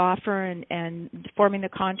drawing up the offer and forming the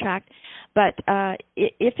contract. But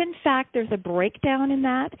if, in fact, there's a breakdown in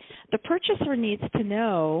that, the purchaser needs to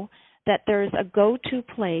know that there's a go-to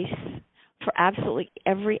place for absolutely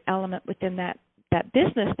every element within that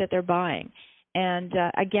business that they're buying. And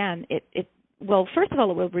again, it will, first of all,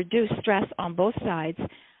 it will reduce stress on both sides,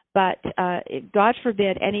 but God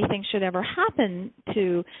forbid anything should ever happen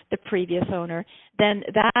to the previous owner, then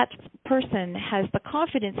that person has the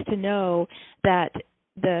confidence to know that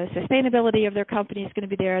the sustainability of their company is going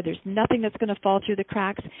to be there. There's nothing that's going to fall through the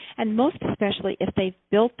cracks, and most especially if they've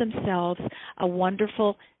built themselves a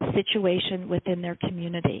wonderful situation within their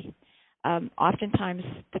community. Oftentimes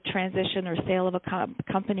the transition or sale of a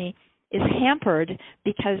company is hampered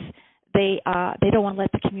because they don't want to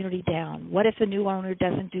let the community down. What if the new owner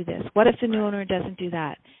doesn't do this? What if the new owner doesn't do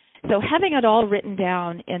that? So having it all written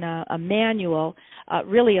down in a manual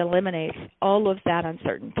really eliminates all of that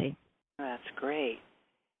uncertainty. That's great.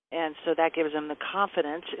 And so that gives them the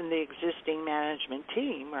confidence in the existing management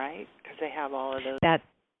team, right? Because they have all of those. That,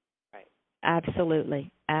 right.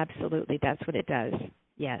 Absolutely. Absolutely. That's what it does.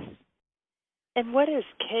 Yes. And what is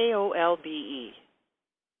KOLBE?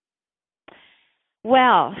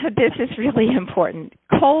 Well, this is really important.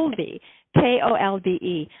 Kolbe,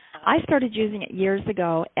 Kolbe. I started using it years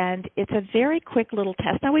ago, and it's a very quick little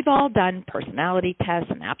test. Now, we've all done personality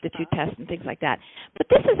tests and aptitude tests and things like that, but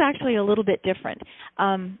this is actually a little bit different.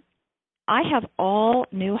 I have all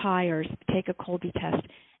new hires take a Kolbe test,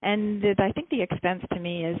 and I think the expense to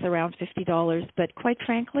me is around $50, but quite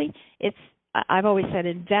frankly, I've always said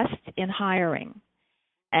invest in hiring,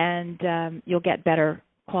 and you'll get better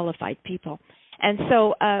qualified people. And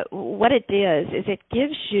so what it is it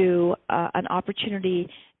gives you an opportunity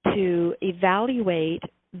to evaluate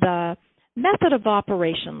the method of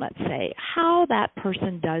operation, let's say, how that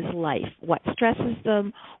person does life, what stresses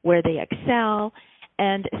them, where they excel.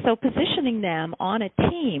 And so positioning them on a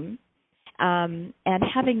team and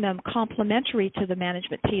having them complementary to the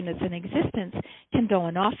management team that's in existence can go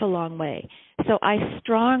an awful long way. So I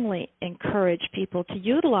strongly encourage people to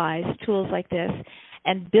utilize tools like this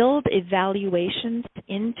and build evaluations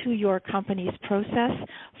into your company's process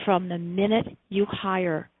from the minute you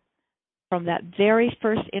hire, from that very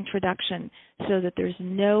first introduction, so that there's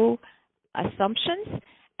no assumptions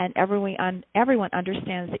and everyone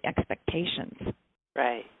understands the expectations.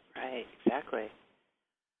 Right, exactly.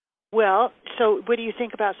 Well, so what do you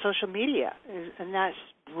think about social media? And that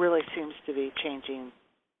really seems to be changing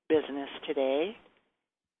business today.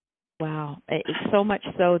 Wow. It's so much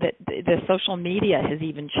so that the social media is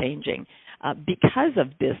even changing because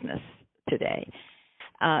of business today.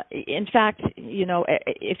 In fact,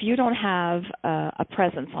 if you don't have a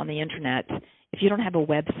presence on the Internet, if you don't have a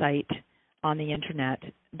website on the Internet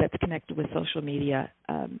that's connected with social media,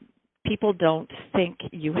 people don't think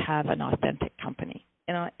you have an authentic company.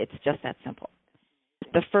 It's just that simple.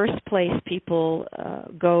 The first place people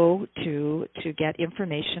go to get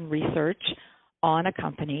information, research on a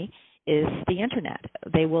company is the Internet.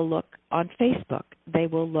 They will look on Facebook. They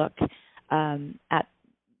will look at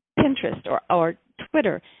Pinterest or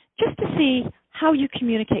Twitter just to see how you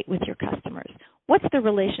communicate with your customers. What's the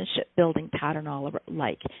relationship building pattern all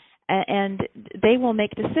like? And they will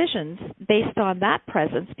make decisions based on that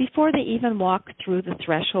presence before they even walk through the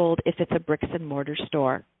threshold if it's a bricks and mortar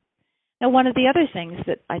store. Now, one of the other things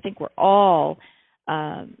that I think we're all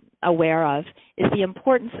aware of is the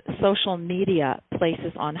importance social media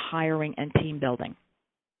places on hiring and team building.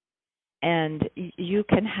 And you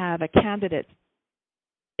can have a candidate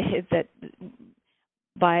that,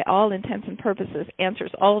 by all intents and purposes,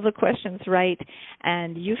 answers all of the questions right,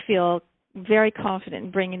 and you feel very confident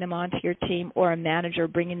in bringing them onto your team, or a manager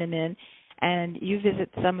bringing them in, and you visit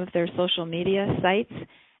some of their social media sites,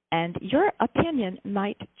 and your opinion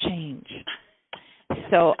might change.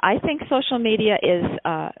 So I think social media is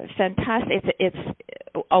fantastic. It's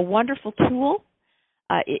a wonderful tool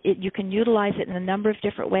You can utilize it in a number of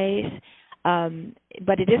different ways,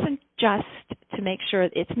 but it isn't just to make sure.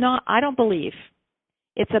 It's not. I don't believe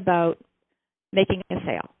it's about making a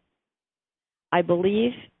sale. I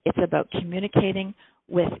believe it's about communicating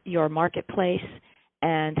with your marketplace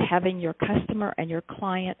and having your customer and your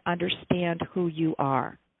client understand who you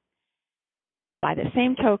are. By the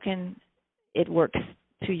same token, it works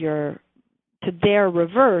to their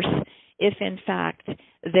reverse. If in fact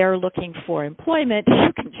they're looking for employment,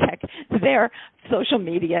 you can check their social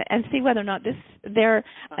media and see whether or not their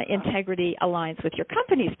integrity aligns with your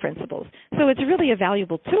company's principles. So it's really a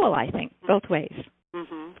valuable tool, I think, both ways.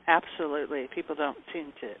 Mm-hmm. Absolutely. People don't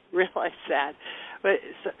seem to realize that. But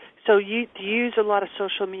so do you use a lot of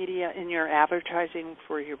social media in your advertising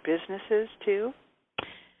for your businesses too?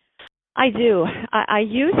 I do. I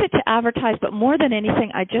use it to advertise, but more than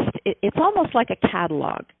anything, it's almost like a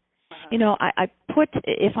catalog. You know, I put,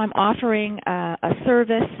 if I'm offering a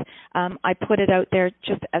service, I put it out there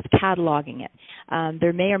just as cataloging it.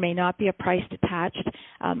 There may or may not be a price attached.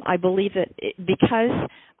 I believe that because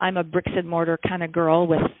I'm a bricks and mortar kind of girl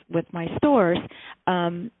with my stores,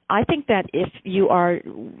 I think that if you are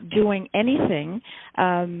doing anything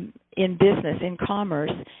in business, in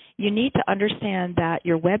commerce, you need to understand that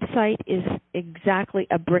your website is exactly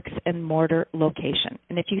a bricks and mortar location.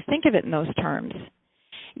 And if you think of it in those terms,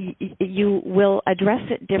 you will address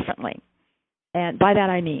it differently. And by that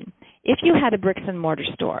I mean, if you had a bricks and mortar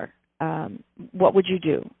store, what would you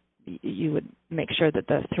do? You would make sure that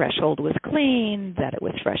the threshold was clean, that it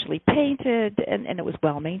was freshly painted, and it was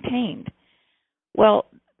well maintained. Well,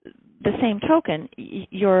 the same token,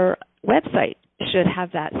 your website should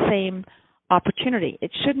have that same opportunity.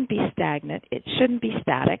 It shouldn't be stagnant. It shouldn't be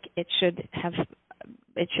static. It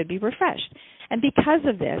should be refreshed. And because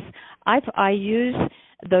of this, I use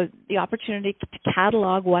the opportunity to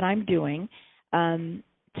catalog what I'm doing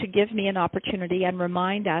to give me an opportunity and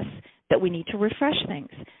remind us that we need to refresh things.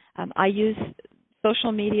 I use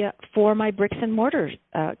social media for my bricks and mortar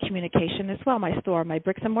communication as well, my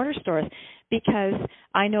bricks and mortar stores, because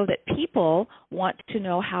I know that people want to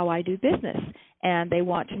know how I do business and they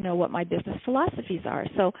want to know what my business philosophies are.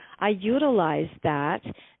 So I utilize that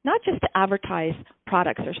not just to advertise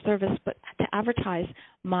products or service, but to advertise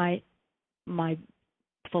my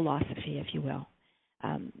philosophy, if you will.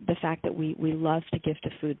 The fact that we love to give to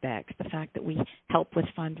food banks, the fact that we help with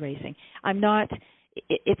fundraising.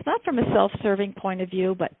 It's not from a self-serving point of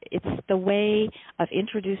view, but it's the way of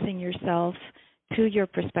introducing yourself to your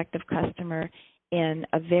prospective customer in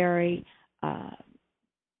a very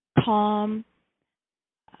calm,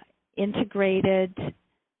 integrated,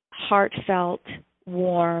 heartfelt,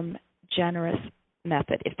 warm, generous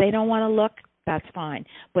method. If they don't want to look, that's fine,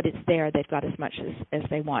 but it's there. They've got as much as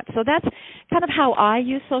they want. So that's kind of how I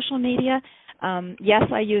use social media. Yes,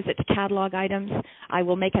 I use it to catalog items. I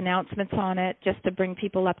will make announcements on it just to bring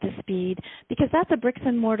people up to speed, because that's a bricks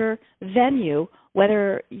and mortar venue,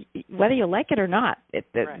 whether you like it or not.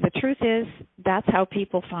 The truth is that's how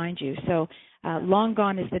people find you. So long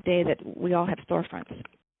gone is the day that we all have storefronts.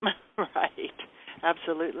 Right,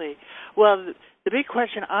 absolutely. Well, the big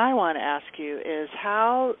question I want to ask you is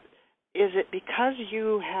how is it, because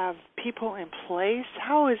you have people in place,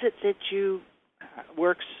 how is it that you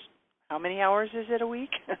works? How many hours is it a week?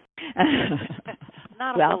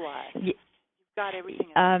 Not a whole lot. You've got everything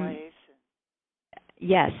in place.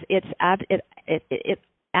 Yes, it's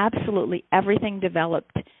absolutely everything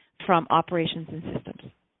developed from operations and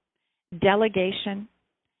systems. Delegation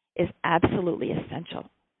is absolutely essential.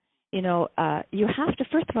 You know, you have to,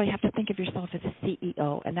 first of all, you have to think of yourself as a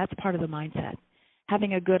CEO, and that's part of the mindset.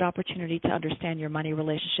 Having a good opportunity to understand your money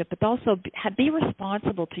relationship, but also be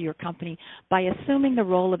responsible to your company by assuming the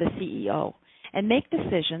role of a CEO and make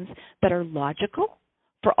decisions that are logical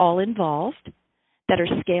for all involved, that are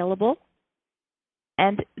scalable,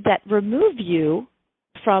 and that remove you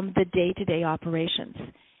from the day-to-day operations.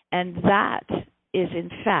 And that is, in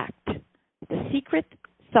fact, the secret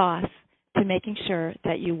sauce to making sure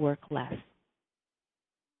that you work less.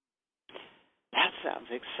 That sounds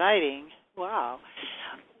exciting. Wow.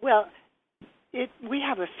 Well, we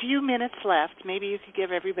have a few minutes left. Maybe you could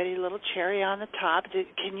give everybody a little cherry on the top.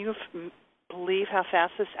 Can you believe how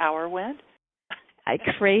fast this hour went?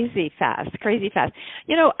 Crazy fast.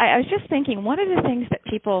 You know, I was just thinking, one of the things that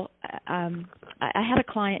people, I had a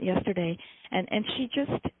client yesterday, and she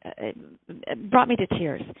just brought me to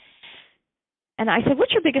tears. And I said,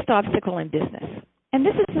 what's your biggest obstacle in business? And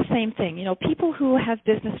this is the same thing. You know, people who have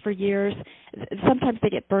business for years, sometimes they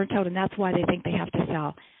get burnt out, and that's why they think they have to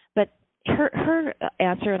sell. But her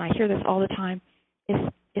answer, and I hear this all the time, is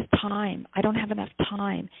is time. I don't have enough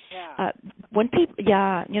time. Yeah. When people,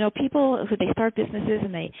 people who they start businesses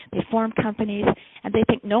and they form companies and they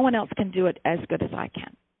think no one else can do it as good as I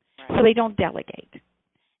can. Right. So they don't delegate.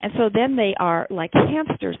 And so then they are like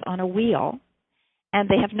hamsters on a wheel and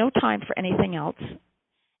they have no time for anything else.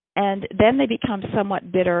 And then they become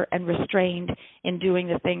somewhat bitter and restrained in doing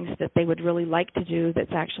the things that they would really like to do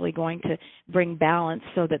that's actually going to bring balance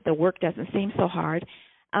so that the work doesn't seem so hard.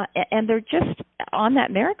 And they're just on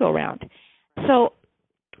that merry-go-round. So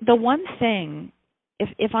the one thing,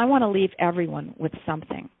 if I want to leave everyone with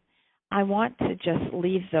something, I want to just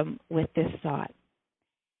leave them with this thought.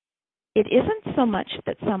 It isn't so much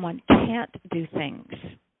that someone can't do things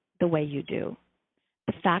the way you do.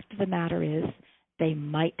 The fact of the matter is they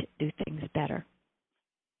might do things better.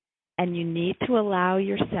 And you need to allow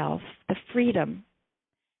yourself the freedom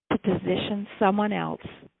to position someone else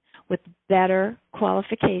with better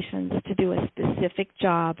qualifications to do a specific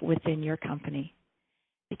job within your company.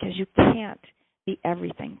 Because you can't be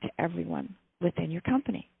everything to everyone within your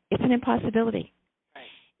company. It's an impossibility. Right.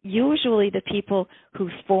 Usually the people who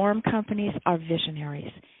form companies are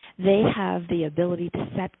visionaries. They have the ability to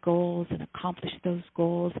set goals and accomplish those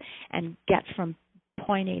goals and get from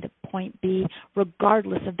point A to point B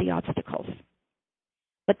regardless of the obstacles.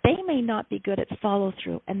 But they may not be good at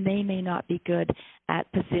follow-through, and they may not be good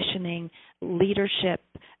at positioning leadership,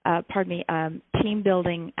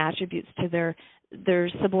 team-building attributes to their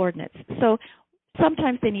subordinates. So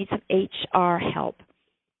sometimes they need some HR help.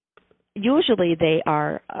 Usually they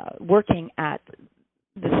are working at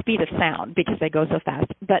the speed of sound because they go so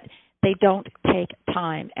fast, but they don't take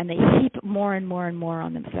time, and they heap more and more and more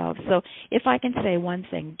on themselves. So if I can say one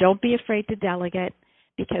thing, don't be afraid to delegate,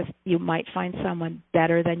 because you might find someone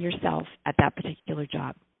better than yourself at that particular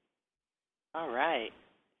job. All right.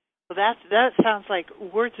 Well, that sounds like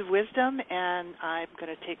words of wisdom, and I'm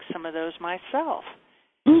going to take some of those myself.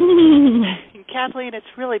 Kathleen,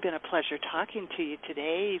 it's really been a pleasure talking to you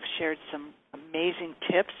today. You've shared some amazing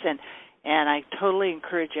tips, and I totally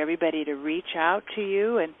encourage everybody to reach out to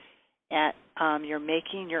you and at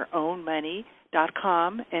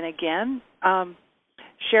YourMakingYourOwnMoney.com. And again,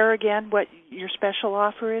 share again what your special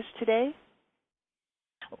offer is today.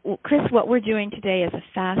 Well, Chris, what we're doing today is a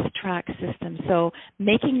fast-track system. So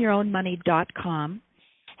MakingYourOwnMoney.com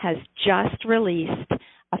has just released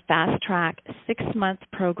a fast-track 6-month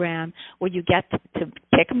program where you get to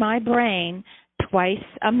pick my brain twice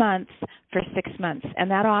a month for 6 months. And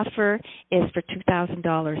that offer is for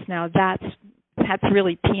 $2,000. Now, that's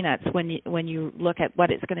really peanuts when you look at what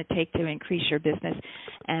it's going to take to increase your business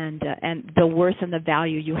and the worth and the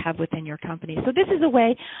value you have within your company. So this is a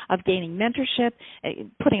way of gaining mentorship,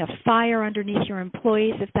 putting a fire underneath your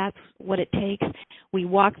employees if that's what it takes. We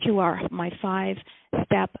walk through my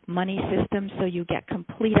 5-step money system so you get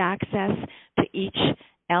complete access to each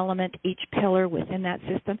element, each pillar within that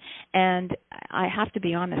system. And I have to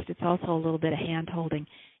be honest, it's also a little bit of hand-holding.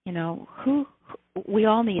 You know, we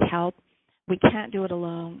all need help. We can't do it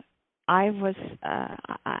alone. There's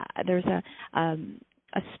a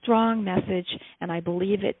strong message, and I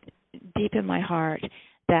believe it deep in my heart,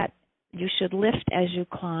 that you should lift as you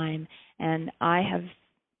climb. And I'm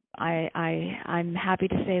happy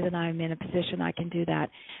to say that I'm in a position I can do that.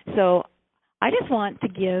 So I just want to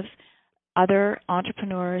give other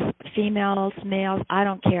entrepreneurs, females, males, I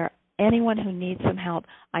don't care, anyone who needs some help,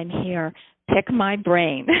 I'm here. Pick my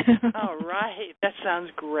brain. All right. That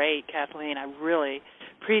sounds great, Kathleen. I really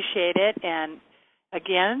appreciate it. And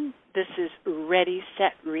again, this is Ready,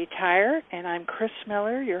 Set, Retire, and I'm Chris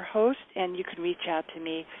Miller, your host, and you can reach out to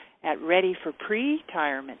me at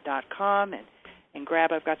readyforpretirement.com and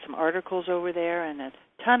grab, I've got some articles over there and a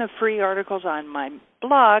ton of free articles on my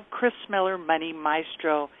blog, Chris Miller Money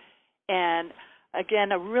Maestro. And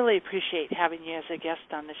again, I really appreciate having you as a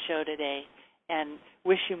guest on the show today, and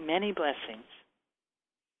wish you many blessings.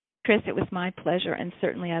 Chris, it was my pleasure, and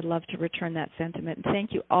certainly I'd love to return that sentiment. And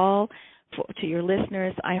thank you all to your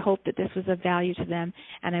listeners. I hope that this was of value to them,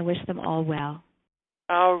 and I wish them all well.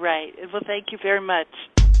 All right. Well, thank you very much.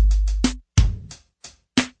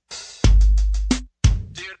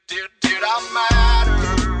 Did I matter?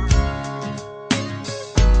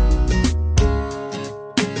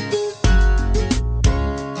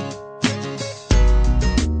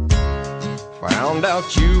 Found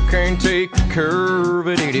out you can't take a curve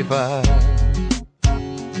at 85.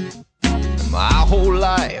 My whole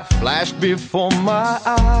life flashed before my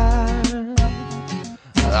eyes.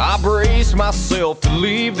 I braced myself to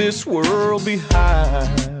leave this world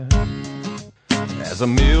behind, as a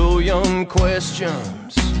million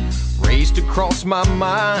questions raced across my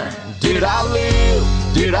mind. Did I live?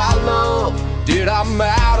 Did I love? Did I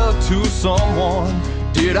matter to someone?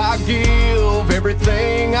 Did I give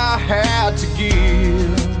everything I had to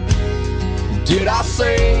give? Did I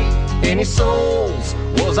save any souls?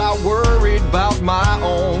 Was I worried about my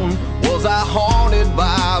own? Was I haunted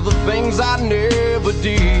by the things I never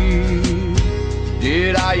did?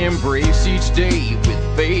 Did I embrace each day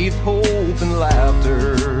with faith, hope, and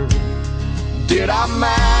laughter? Did I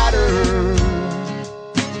matter?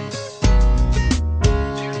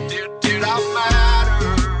 Did I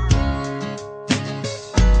matter?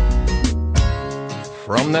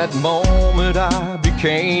 From that moment I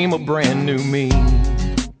became a brand new me,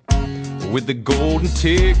 with the golden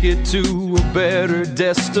ticket to a better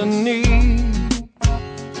destiny.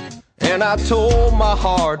 And I told my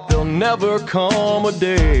heart there'll never come a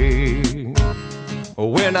day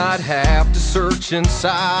when I'd have to search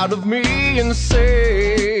inside of me and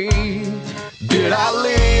say, did I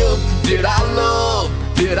live? Did I love?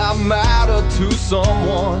 Did I matter to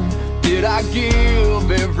someone? Did I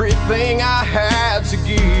give everything I had to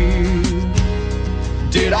give?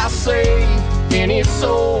 Did I save any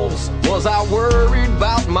souls? Was I worried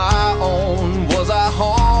about my own? Was I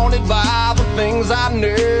haunted by the things I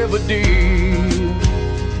never did?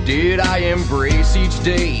 Did I embrace each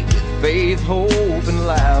day with faith, hope, and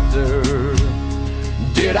laughter?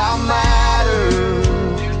 Did I matter?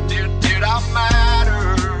 Did I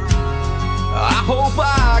matter? I hope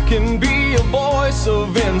I can be a voice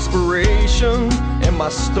of inspiration, and my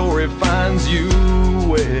story finds you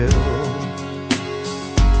well.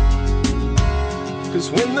 'Cause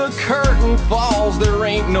when the curtain falls, there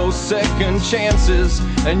ain't no second chances,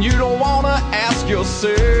 and you don't wanna ask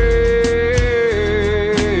yourself,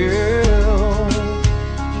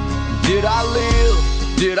 did I live?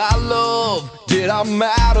 Did I love? Did I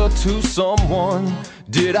matter to someone?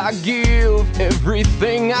 Did I give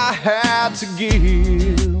everything I had to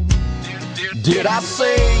give? Did I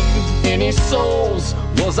save any souls?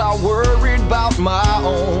 Was I worried about my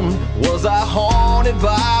own? Was I haunted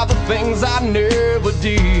by the things I never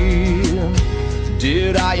did?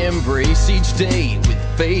 Did I embrace each day with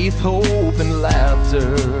faith, hope, and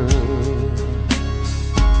laughter?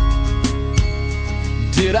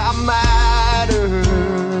 Did I matter?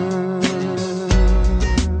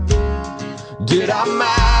 Did I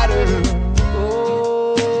matter?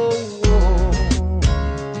 Oh,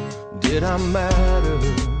 did I matter?